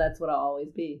I know that's what I'll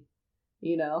always be,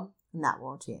 you know? And that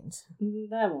won't change.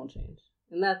 That won't change.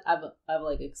 And that I've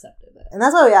like accepted that. And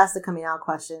that's why we asked the coming out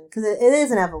question, because it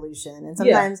is an evolution. And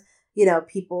sometimes, you know,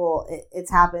 people, it's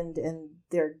happened and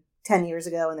they're 10 years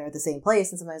ago and they're at the same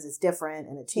place, and sometimes it's different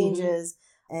and it changes. Mm-hmm.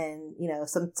 And, you know,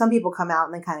 some people come out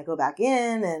and then kind of go back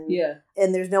in, and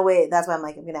and there's no way. That's why I'm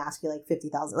like, I'm going to ask you like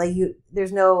 50,000. Like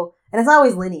there's no, and it's not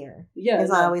always linear. Yeah.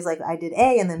 It's not always like I did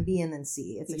A and then B and then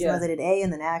C. It's like sometimes I did A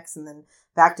and then X and then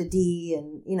back to D,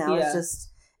 and, you know, it's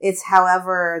just, it's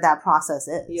however that process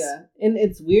is. Yeah. And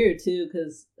it's weird too,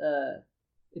 because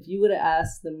if you would have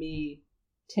asked me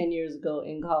 10 years ago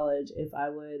in college if I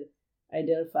would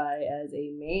identify as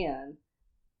a man,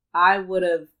 I would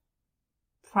have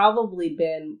probably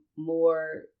been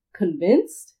more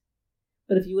convinced.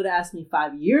 But if you would have asked me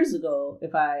 5 years ago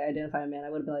if I identify a man, I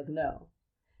would have been like, no.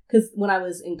 Because when I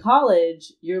was in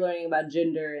college, you're learning about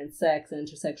gender and sex and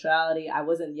intersexuality. I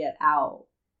wasn't yet out,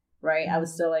 right? Mm-hmm. I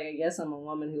was still like, I guess I'm a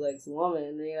woman who likes a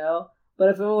woman, you know? But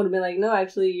if everyone would have been like, no,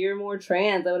 actually, you're more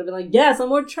trans, I would have been like, yes, I'm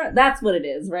more trans. That's what it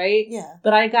is, right? Yeah.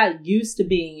 But I got used to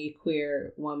being a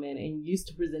queer woman and used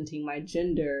to presenting my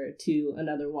gender to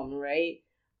another woman, right?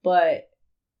 But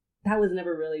that was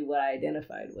never really what I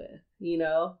identified with, you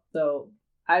know? So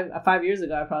 5 years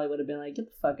ago, I probably would have been like, get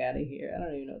the fuck out of here. I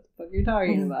don't even know what the fuck you're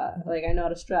talking about. Like, I know how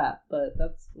to strap, but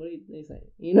that's, what do you think?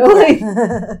 You know? Like,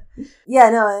 yeah,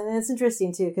 no, and it's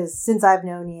interesting too, because since I've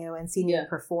known you and seen you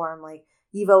perform, like,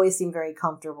 you've always seemed very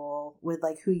comfortable with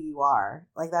like who you are.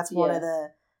 Like, that's one of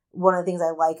the things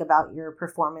I like about your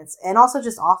performance, and also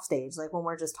just off stage, like when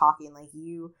we're just talking, like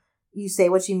you say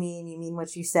what you mean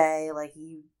what you say, like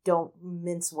you don't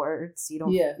mince words, you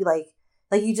don't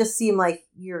like you just seem like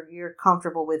you're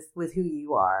comfortable with who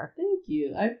you are. Thank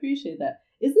you. I appreciate that.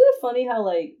 Isn't it funny how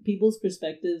like people's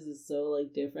perspectives is so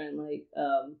like different?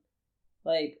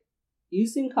 Like you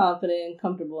seem confident and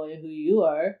comfortable in who you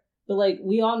are, but like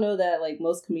we all know that like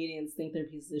most comedians think they're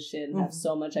pieces of shit and have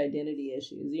so much identity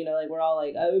issues. You know, like we're all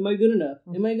like, oh, am I good enough?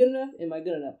 Am I good enough? Am I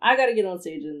good enough? I gotta get on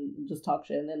stage and just talk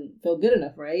shit and then feel good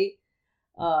enough, right?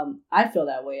 I feel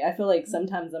that way. I feel like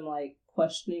sometimes I'm like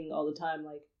questioning all the time,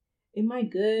 like, am I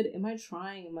good? Am I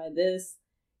trying? Am I this?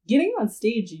 Getting on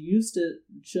stage used to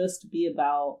just be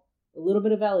about a little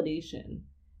bit of validation.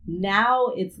 Now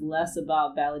it's less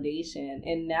about validation,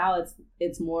 and now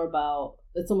it's more about,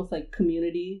 it's almost like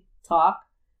community talk,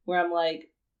 where I'm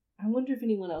like, I wonder if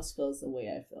anyone else feels the way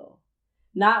I feel.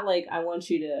 Not like I want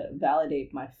you to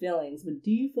validate my feelings, but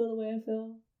do you feel the way I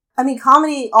feel? I mean,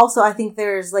 comedy also, I think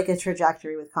there's like a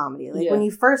trajectory with comedy. Like when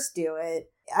you first do it,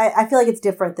 I feel like it's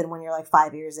different than when you're like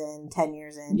 5 years in, 10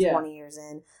 years in, 20 years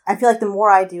in. I feel like the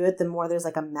more I do it, the more there's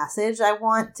like a message I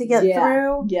want to get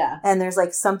through. Yeah. And there's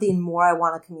like something more I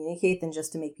want to communicate than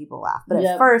just to make people laugh. But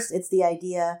at first, it's the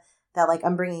idea that like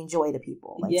I'm bringing joy to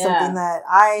people, like something that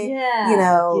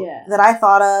that I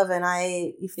thought of, and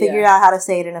I figured out how to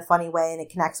say it in a funny way, and it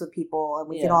connects with people, and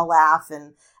we can all laugh,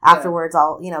 and afterwards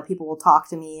people will talk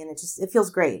to me, and it feels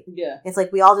great. Yeah. It's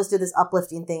like we all just did this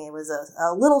uplifting thing. It was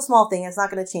a little small thing. It's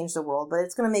not going to change the world, but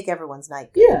it's going to make everyone's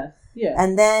night good. Yeah. Yeah.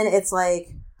 And then it's like,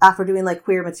 after doing like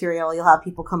queer material, you'll have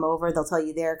people come over, they'll tell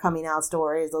you their coming out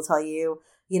stories, they'll tell you,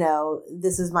 you know,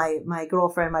 this is my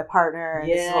girlfriend, my partner, and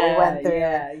this is what we went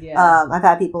through. I've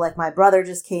had people like, my brother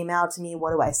just came out to me,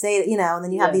 what do I say? You know, and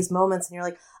then you have these moments and you're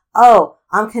like, oh,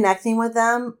 I'm connecting with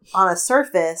them on a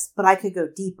surface, but I could go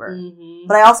deeper. Mm-hmm.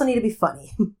 But I also need to be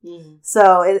funny. Mm-hmm.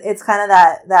 So it's kind of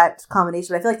that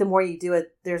combination. But I feel like the more you do it,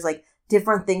 there's like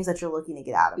different things that you're looking to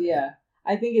get out of it. Yeah.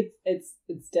 I think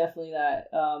it's definitely that.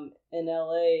 In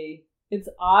LA, it's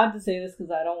odd to say this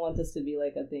because I don't want this to be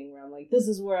like a thing where I'm like, this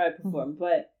is where I perform.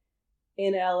 But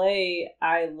in LA,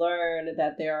 I learned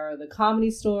that there are the Comedy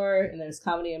Store and there's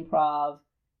Comedy Improv,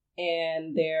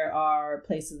 and there are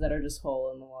places that are just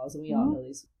hole in the walls, and we all know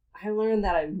these. I learned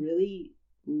that I really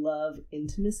love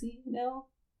intimacy now.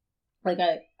 Like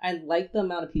I like the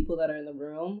amount of people that are in the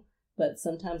room, but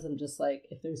sometimes I'm just like,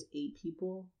 if there's 8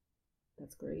 people,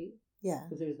 that's great. Yeah.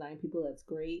 If there's 9 people, that's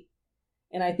great.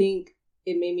 And I think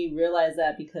it made me realize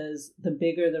that because the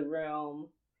bigger the room,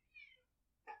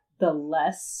 the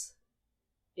less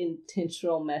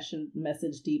intentional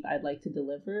message deep I'd like to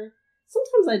deliver.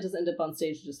 Sometimes I just end up on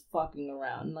stage just fucking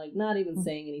around, like not even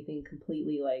saying anything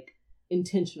completely like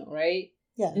intentional, right?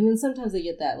 Yeah. And then sometimes I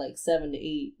get that like 7 to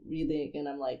 8 reading, and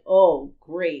I'm like, oh,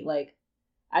 great. Like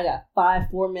I got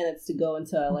 4 minutes to go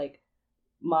into like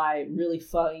my really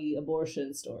funny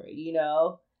abortion story, you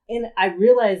know? And I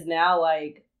realize now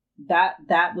like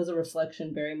that was a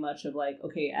reflection very much of like,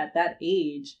 okay, at that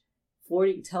age,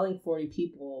 telling 40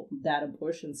 people that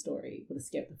abortion story would have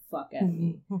scared the fuck out of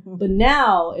me. But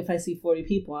now if I see 40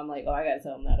 people, I'm like, oh, I gotta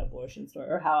tell them that abortion story,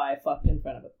 or how I fucked in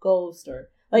front of a ghost, or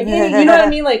like, you know what I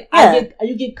mean? Like, yeah.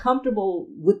 You get comfortable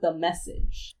with the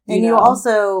message. And know? you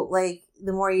also, like,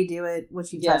 the more you do it,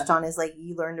 which you touched on, is like,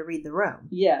 you learn to read the room.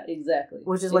 Yeah, exactly.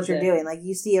 Which is what you're doing. Like,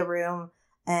 you see a room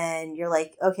and you're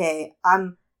like, okay,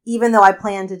 even though I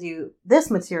plan to do this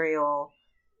material,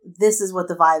 this is what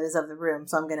the vibe is of the room,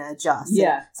 so I'm going to adjust.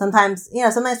 Yeah. And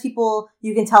sometimes people,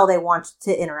 you can tell they want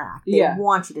to interact. They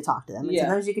want you to talk to them. And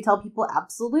sometimes you can tell people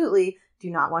absolutely do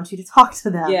not want you to talk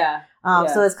to them. Yeah.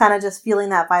 So it's kind of just feeling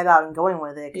that vibe out and going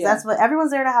with it. Because that's what,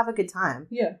 everyone's there to have a good time.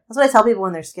 Yeah. That's what I tell people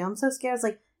when they're scared. I'm so scared. It's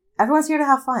like, everyone's here to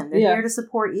have fun. They're here to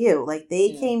support you. Like,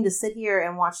 they came to sit here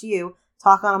and watch you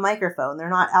talk on a microphone. They're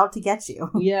not out to get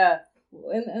you. Yeah.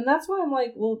 And that's why I'm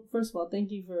like, well, first of all, thank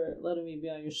you for letting me be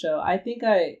on your show. I think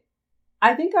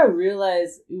I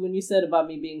realized when you said about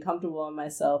me being comfortable in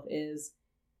myself is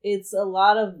it's a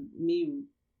lot of me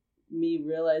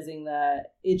realizing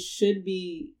that you should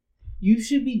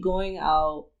be going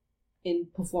out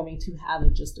and performing to have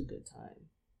just a good time,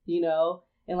 you know?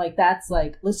 And like, that's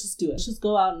like, let's just do it. Let's just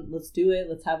go out and let's do it.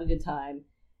 Let's have a good time.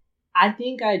 I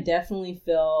think I definitely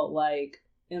feel like,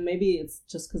 and maybe it's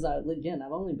just because I've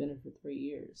only been here for 3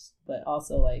 years, but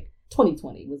also like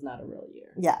 2020 was not a real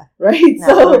year. Yeah. Right? No,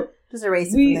 so just erase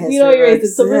it from the history. Erase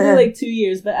it. So maybe like 2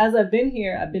 years. But as I've been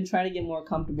here, I've been trying to get more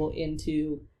comfortable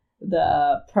into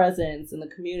the presence and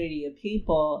the community of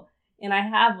people. And I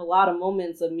have a lot of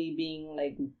moments of me being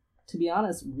like, to be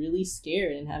honest, really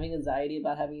scared and having anxiety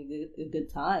about having a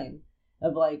good time,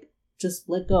 of like, just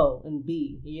let go and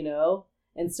be, you know?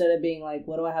 Instead of being like,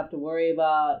 what do I have to worry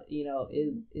about? You know,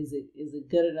 is it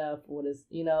good enough? What is,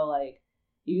 you know, like,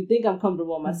 you think I'm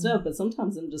comfortable in myself, but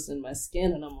sometimes I'm just in my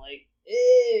skin and I'm like,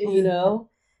 you know?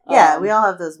 Yeah, we all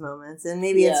have those moments. And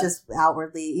maybe it's just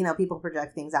outwardly, you know, people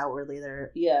project things outwardly that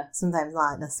are sometimes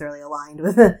not necessarily aligned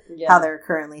with how they're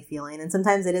currently feeling. And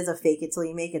sometimes it is a fake it till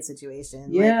you make it situation.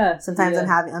 Yeah. Like, sometimes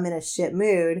I'm in a shit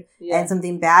mood and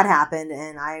something bad happened,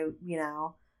 and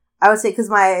I would say, because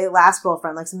my last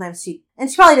girlfriend, like, sometimes she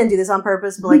probably didn't do this on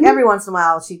purpose, but like every once in a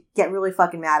while she'd get really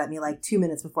fucking mad at me like 2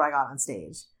 minutes before I got on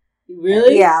stage.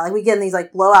 Really? Yeah, like we get in these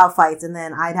like blowout fights, and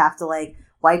then I'd have to like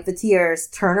wipe the tears,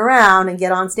 turn around, and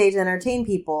get on stage and entertain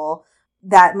people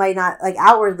that might not, like,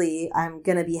 outwardly I'm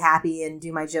gonna be happy and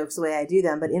do my jokes the way I do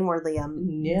them, but inwardly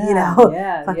I'm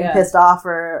fucking pissed off,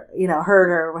 or hurt,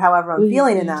 or however I'm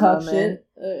feeling in that moment. Shit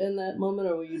in that moment,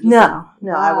 or were you just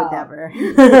no, I would never.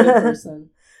 You're a good person.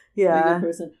 Yeah. You're a good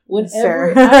person.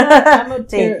 Whenever sure.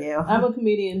 Thank you. I'm a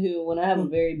comedian who, when I have a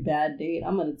very bad date,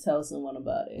 I'm going to tell someone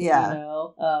about it. Yeah. You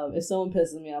know? If someone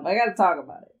pisses me off, I got to talk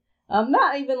about it.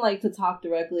 Not even like to talk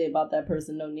directly about that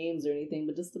person, no names or anything,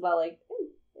 but just about like,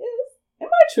 am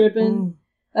I tripping?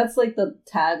 That's like the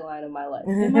tagline of my life.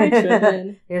 Am I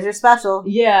tripping? Here's your special.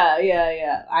 Yeah.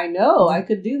 I know. I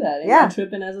could do that. Am I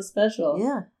tripping as a special?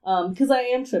 Yeah. Because I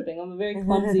am tripping. I'm a very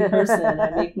clumsy person. I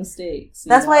make mistakes.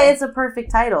 That's why it's a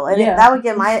perfect title. And that would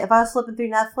get if I was flipping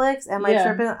through Netflix, am I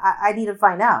tripping? I need to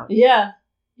find out. Yeah.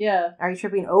 Are you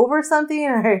tripping over something?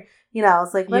 Or,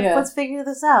 it's like, let's figure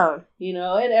this out.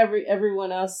 And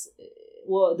everyone else...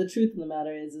 Well, the truth of the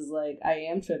matter is like, I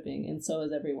am tripping, and so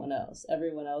is everyone else.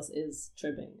 Everyone else is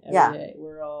tripping every day.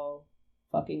 We're all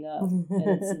fucking up, and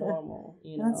it's normal,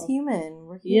 That's human.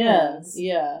 We're humans.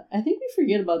 Yeah. I think we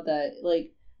forget about that.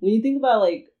 Like, when you think about,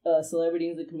 like,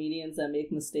 celebrities and comedians that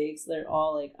make mistakes, they're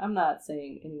all, like, I'm not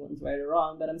saying anyone's right or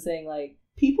wrong, but I'm saying, like,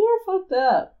 people are fucked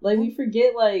up. Like, we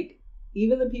forget, like,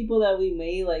 even the people that we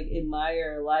may like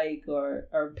admire, like, or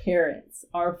our parents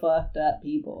are fucked up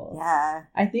people. Yeah.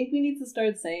 I think we need to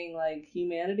start saying like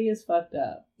humanity is fucked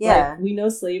up. Yeah. Like, we know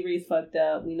slavery is fucked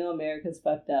up. We know America's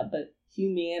fucked up, but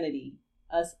humanity,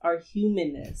 our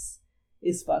humanness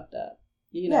is fucked up.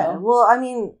 You know? Yeah. Well, I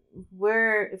mean,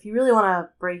 if you really want to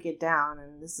break it down,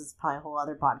 and this is probably a whole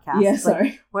other podcast. Yeah,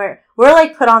 sorry. We're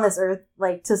like put on this earth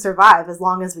like to survive as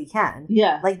long as we can.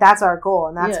 Yeah. Like that's our goal,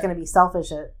 and that's Yeah. going to be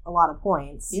selfish at a lot of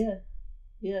points. Yeah.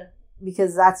 Yeah.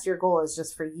 Because that's your goal, is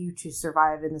just for you to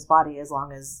survive in this body as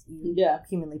long as you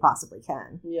humanly possibly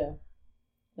can. Yeah.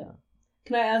 Yeah.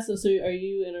 Can I ask, so are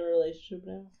you in a relationship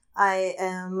now? I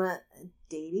am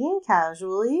dating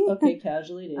casually. Okay,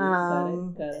 casually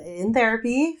dating. Got it. In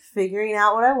therapy, figuring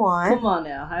out what I want. Come on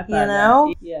now, high five. You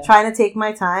know? That. Yeah. Trying to take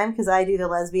my time, because I do the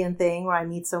lesbian thing where I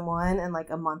meet someone and like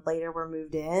a month later we're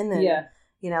moved in. And, yeah.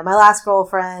 You know, my last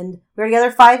girlfriend, we were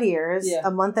together 5 years. Yeah.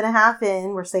 A month and a half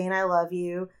in, we're saying I love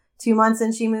you. 2 months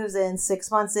in, she moves in.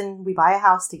 6 months in, we buy a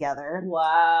house together.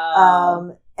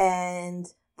 Wow. And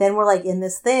then we're like in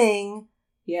this thing.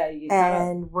 Yeah.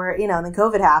 And we're, you know, and then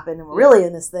COVID happened and we're really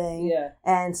in this thing. Yeah.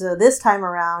 And so this time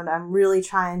around, I'm really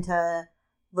trying to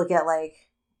look at like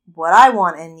what I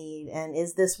want and need, and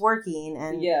is this working?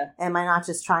 And am I not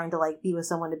just trying to like be with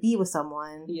someone to be with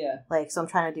someone? Yeah. Like, so I'm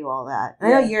trying to do all that.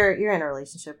 And I know you're in a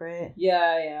relationship, right? Yeah,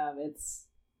 I am. It's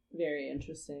very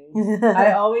interesting.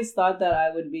 I always thought that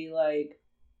I would be like,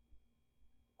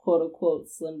 quote unquote,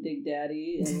 slim dick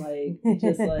daddy, and like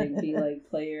just like be like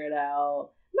player it out.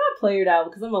 Not player it out,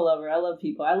 because I'm a lover. I love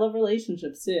people. I love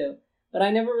relationships too. But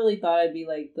I never really thought I'd be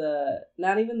like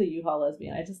not even the U-Haul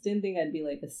lesbian. I just didn't think I'd be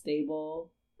like a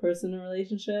stable person in a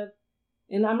relationship.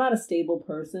 And I'm not a stable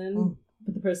person,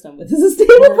 but the person I'm with is a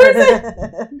stable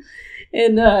person.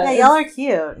 And yeah, y'all are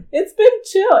cute. It's been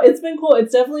chill. It's been cool.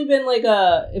 It's definitely been like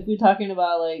if we're talking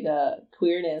about like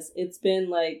queerness, it's been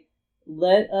like,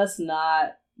 let us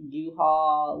not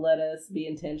U-Haul, let us be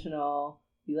intentional.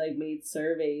 We like made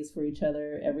surveys for each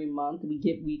other every month. We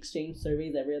exchange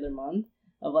surveys every other month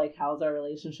of like, how's our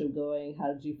relationship going?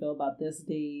 How did you feel about this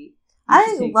date?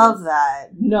 I love that.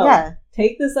 No,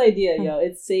 take this idea, yo.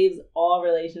 It saves all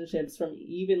relationships from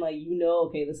even like, you know,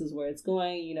 okay, this is where it's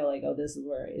going. You know, like, oh, this is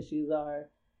where our issues are.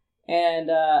 And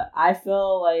I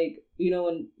feel like, you know,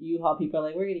 when U-Haul people are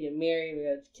like, we're gonna get married, we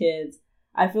got kids.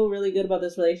 I feel really good about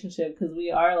this relationship, because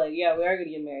we are like, we are gonna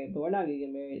get married, but we're not gonna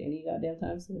get married any goddamn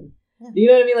time soon. Yeah. Do you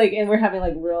know what I mean? Like, and we're having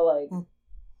like real like,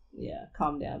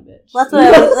 calm down, bitch. Well, that's what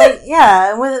I was like.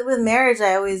 Yeah, with marriage,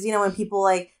 I always, you know, when people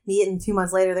like meet and 2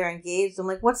 months later they're engaged, I'm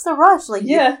like, what's the rush? Like,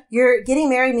 you're getting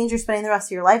married means you're spending the rest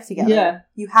of your life together. Yeah,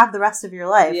 you have the rest of your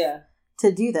life.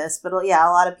 To do this, but a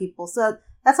lot of people. So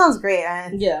that sounds great.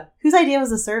 Whose idea was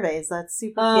the surveys? That's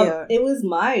super cute. It was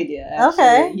my idea, actually.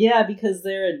 Okay. Yeah, because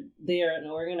they are an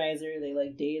organizer. They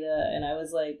like data, and I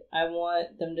was like, I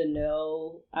want them to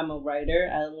know I'm a writer.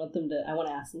 I want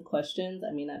to ask them questions.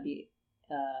 I may not be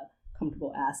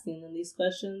comfortable asking them these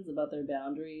questions about their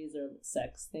boundaries or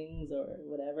sex things or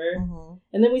whatever. Mm-hmm.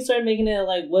 And then we started making it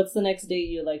like, what's the next date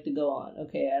you'd like to go on?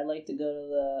 Okay, I'd like to go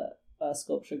to the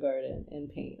sculpture garden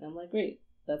and paint. I'm like, great,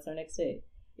 that's our next date.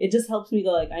 It just helps me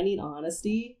go like, I need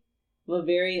honesty. I'm a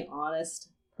very honest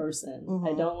person. Mm-hmm.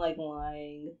 I don't like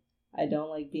lying. I don't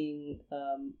like being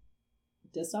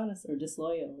dishonest or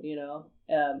disloyal, you know?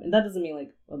 And that doesn't mean like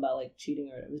about like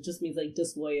cheating or whatever. It just means like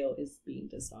disloyal is being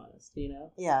dishonest, you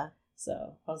know? Yeah. So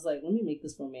I was like, let me make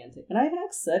this romantic. And I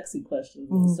asked sexy questions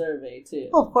in the survey too.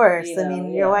 Well, of course. You know, I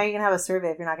mean, why are you going to have a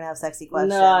survey if you're not going to have sexy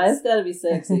questions? No, it's got to be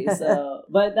sexy. So,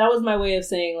 but that was my way of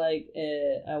saying like,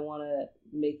 I want to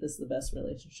make this the best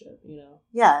relationship, you know?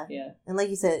 Yeah. Yeah. And like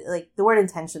you said, like the word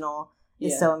intentional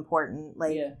is so important.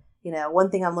 Like, you know, one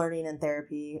thing I'm learning in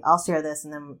therapy, I'll share this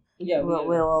and then we'll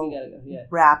go.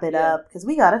 Wrap it up, because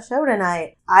we got a show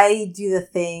tonight. I do the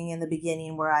thing in the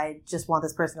beginning where I just want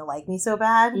this person to like me so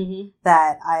bad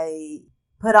that I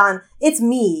put on, it's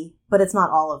me, but it's not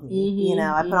all of me. You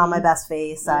know, I put on my best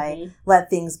face. I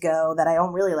let things go that I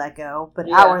don't really let go,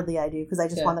 but outwardly I do, because I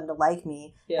just want them to like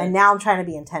me. And now I'm trying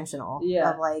to be intentional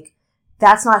of like,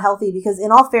 that's not healthy, because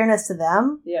in all fairness to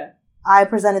them, I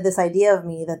presented this idea of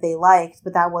me that they liked,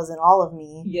 but that wasn't all of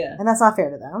me. Yeah. And that's not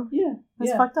fair to them. Yeah.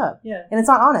 That's fucked up. Yeah. And it's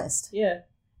not honest. Yeah.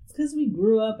 It's because we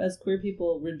grew up as queer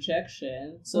people,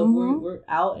 rejection. So if we're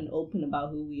out and open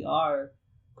about who we are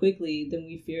quickly, then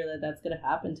we fear that that's going to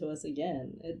happen to us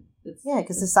again.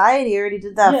 Because society already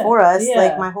did that for us,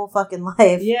 like my whole fucking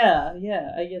life. Yeah. Yeah.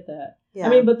 I get that. Yeah. I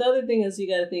mean, but the other thing is, you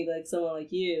got to think like someone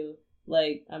like you,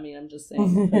 like, I mean, I'm just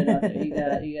saying, put it out there. You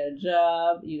got a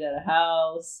job, you got a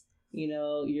house. You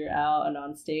know, you're out and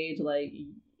on stage, like,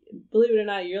 believe it or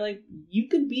not, you're like, you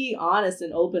could be honest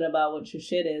and open about what your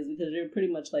shit is because you're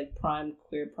pretty much like prime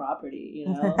queer property,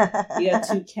 you know? You got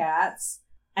 2 cats.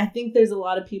 I think there's a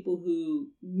lot of people who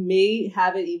may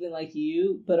have it even like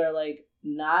you, but are like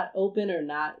not open or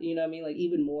not, you know what I mean? Like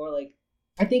even more like,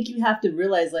 I think you have to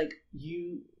realize like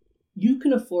you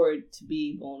can afford to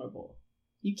be vulnerable.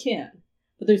 You can.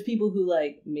 But there's people who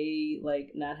like may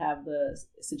like not have the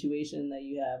situation that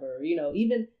you have, or, you know,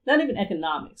 even not even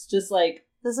economics, just like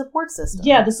the support system.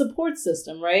 Yeah, the support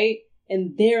system, right?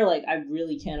 And they're like, I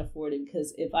really can't afford it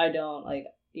because if I don't, like,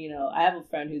 you know, I have a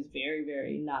friend who's very,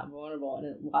 very not vulnerable,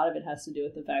 and a lot of it has to do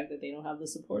with the fact that they don't have the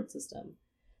support system.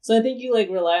 So I think you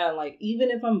like rely on like, even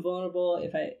if I'm vulnerable,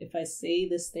 if I say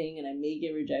this thing and I may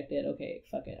get rejected, okay,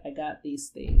 fuck it, I got these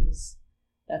things,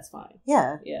 that's fine.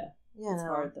 Yeah. It's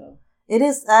hard though. It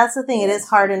is. That's the thing. Yeah, it is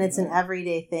hard, and it's hard. an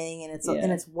everyday thing, and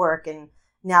it's work. And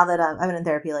now that I've been in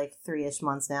therapy like 3-ish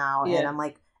months now, and I'm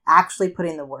like actually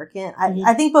putting the work in.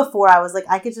 I think before I was like,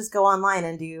 I could just go online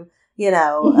and do, you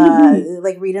know,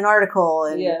 like read an article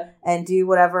and do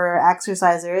whatever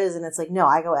exercise there is. And it's like, no,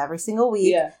 I go every single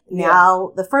week.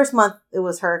 Now, the first month, it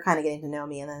was her kind of getting to know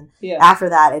me. And then after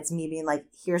that, it's me being like,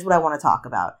 here's what I want to talk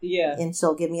about. And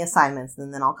she'll give me assignments,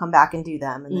 and then I'll come back and do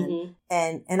them. And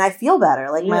then, and I feel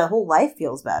better. Like my whole life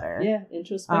feels better. Yeah,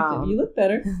 introspective. You look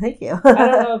better. Thank you. I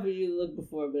don't know if you looked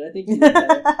before, but I think you look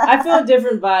better. I feel a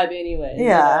different vibe anyway.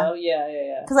 Yeah. You know?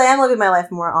 Yeah. Because I am living my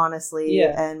life more honestly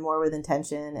and more with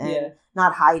intention and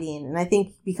not hiding. And I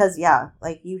think because,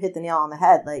 like you hit the nail on the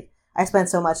head, like I spent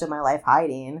so much of my life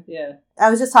hiding. Yeah. I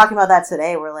was just talking about that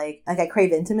today where like I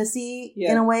crave intimacy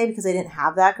in a way because I didn't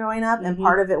have that growing up. And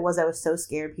part of it was I was so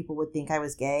scared people would think I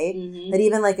was gay that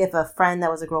even like if a friend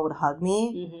that was a girl would hug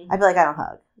me, I'd be like, I don't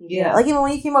hug. Yeah. You know? Like even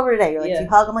when you came over today, you're like, do you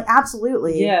hug? I'm like,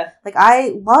 absolutely. Yeah. Like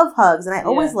I love hugs, and I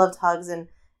always loved hugs. And,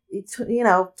 you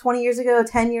know, 20 years ago,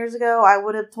 10 years ago, I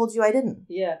would have told you I didn't.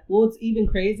 Yeah. Well, what's even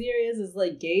crazier is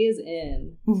like gay is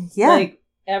in. Yeah. Like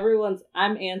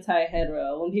I'm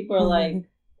anti-hetero. When people are like,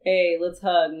 hey, let's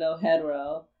hug, no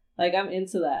hetero. Like, I'm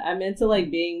into that. I'm into,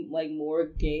 like, being, like, more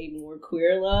gay, more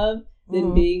queer love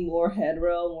than being more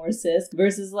hetero, more cis.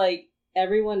 Versus, like,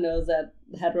 everyone knows that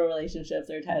hetero relationships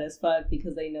are tight as fuck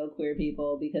because they know queer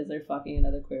people because they're fucking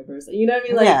another queer person. You know what I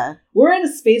mean? Like, we're in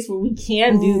a space where we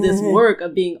can do this work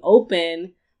of being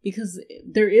open because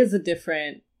there is a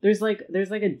different... There's like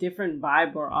a different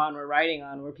vibe we're riding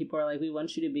on, where people are like, we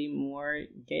want you to be more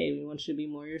gay, we want you to be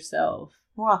more yourself,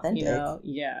 more authentic. You know?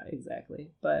 Yeah,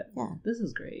 exactly. But this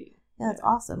is great. Yeah, that's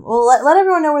awesome. Well, let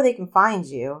everyone know where they can find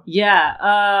you.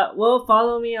 Yeah. Well,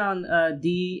 follow me on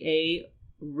DA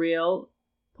Real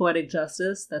Poetic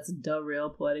Justice. That's Da Real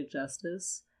Poetic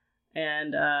Justice,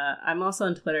 and I'm also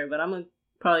on Twitter, but I'm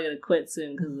probably gonna quit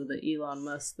soon because of the Elon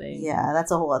Musk thing. Yeah,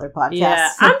 that's a whole other podcast.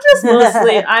 Yeah,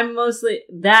 I'm mostly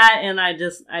that, and I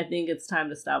think it's time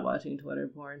to stop watching Twitter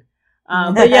porn.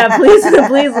 But yeah, please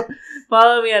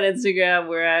follow me on Instagram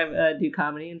where I do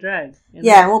comedy and drag. And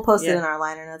we'll post it in our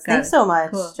liner notes. Thanks so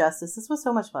much, Justice. This was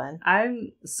so much fun.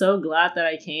 I'm so glad that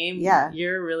I came. Yeah,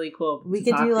 you're really cool. We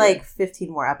could do like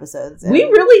 15 more episodes. We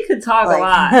really could talk a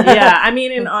lot. Yeah, I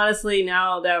mean, and honestly,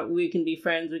 now that we can be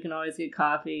friends, we can always get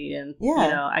coffee, and you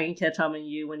know, I can catch up on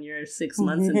you when you're 6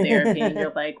 months in therapy, and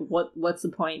you're like, what's the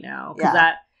point now?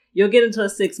 Because you'll get into a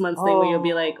 6 months thing where you'll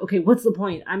be like, okay, what's the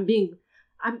point? I'm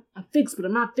fixed, but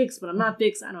I'm not fixed, but I'm not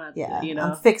fixed. I don't have to, you know.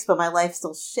 I'm fixed, but my life's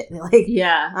still shit. Like,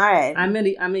 yeah. All right. I'm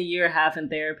a year and a half in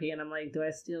therapy, and I'm like, do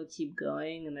I still keep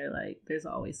going? And they're like, there's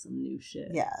always some new shit.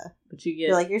 Yeah. But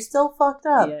you're like, you're still fucked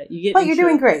up. Yeah. But you're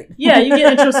doing great. Yeah, you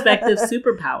get introspective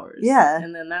superpowers. Yeah.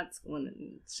 And then that's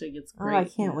when shit gets great. Oh, I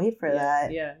can't wait for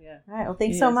that. Yeah. All right. Well,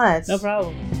 thanks so much. No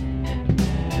problem.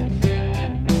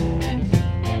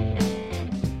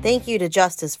 Thank you to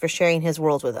Justice for sharing his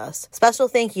world with us. Special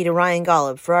thank you to Ryan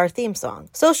Golub for our theme song.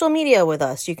 Social media with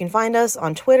us. You can find us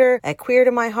on Twitter at Queer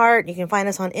to My Heart. You can find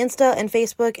us on Insta and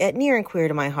Facebook at Near and Queer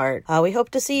to My Heart. We hope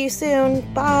to see you soon.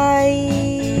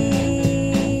 Bye.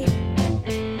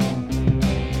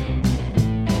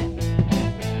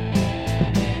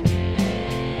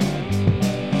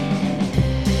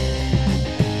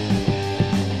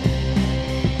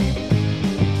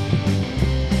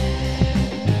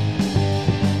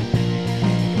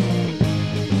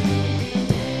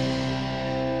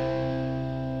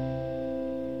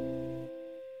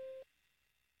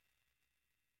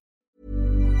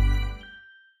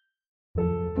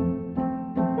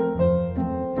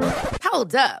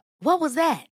 Hold up. What was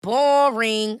that?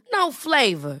 Boring. No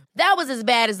flavor. That was as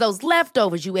bad as those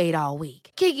leftovers you ate all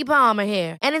week. Keke Palmer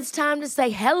here, and it's time to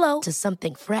say hello to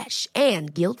something fresh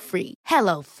and guilt-free.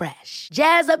 Hello Fresh.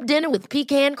 Jazz up dinner with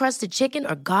pecan-crusted chicken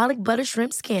or garlic butter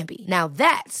shrimp scampi. Now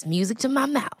that's music to my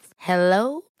mouth.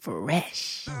 Hello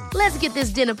Fresh. Let's get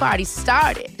this dinner party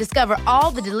started. Discover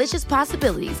all the delicious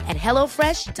possibilities at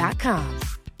HelloFresh.com.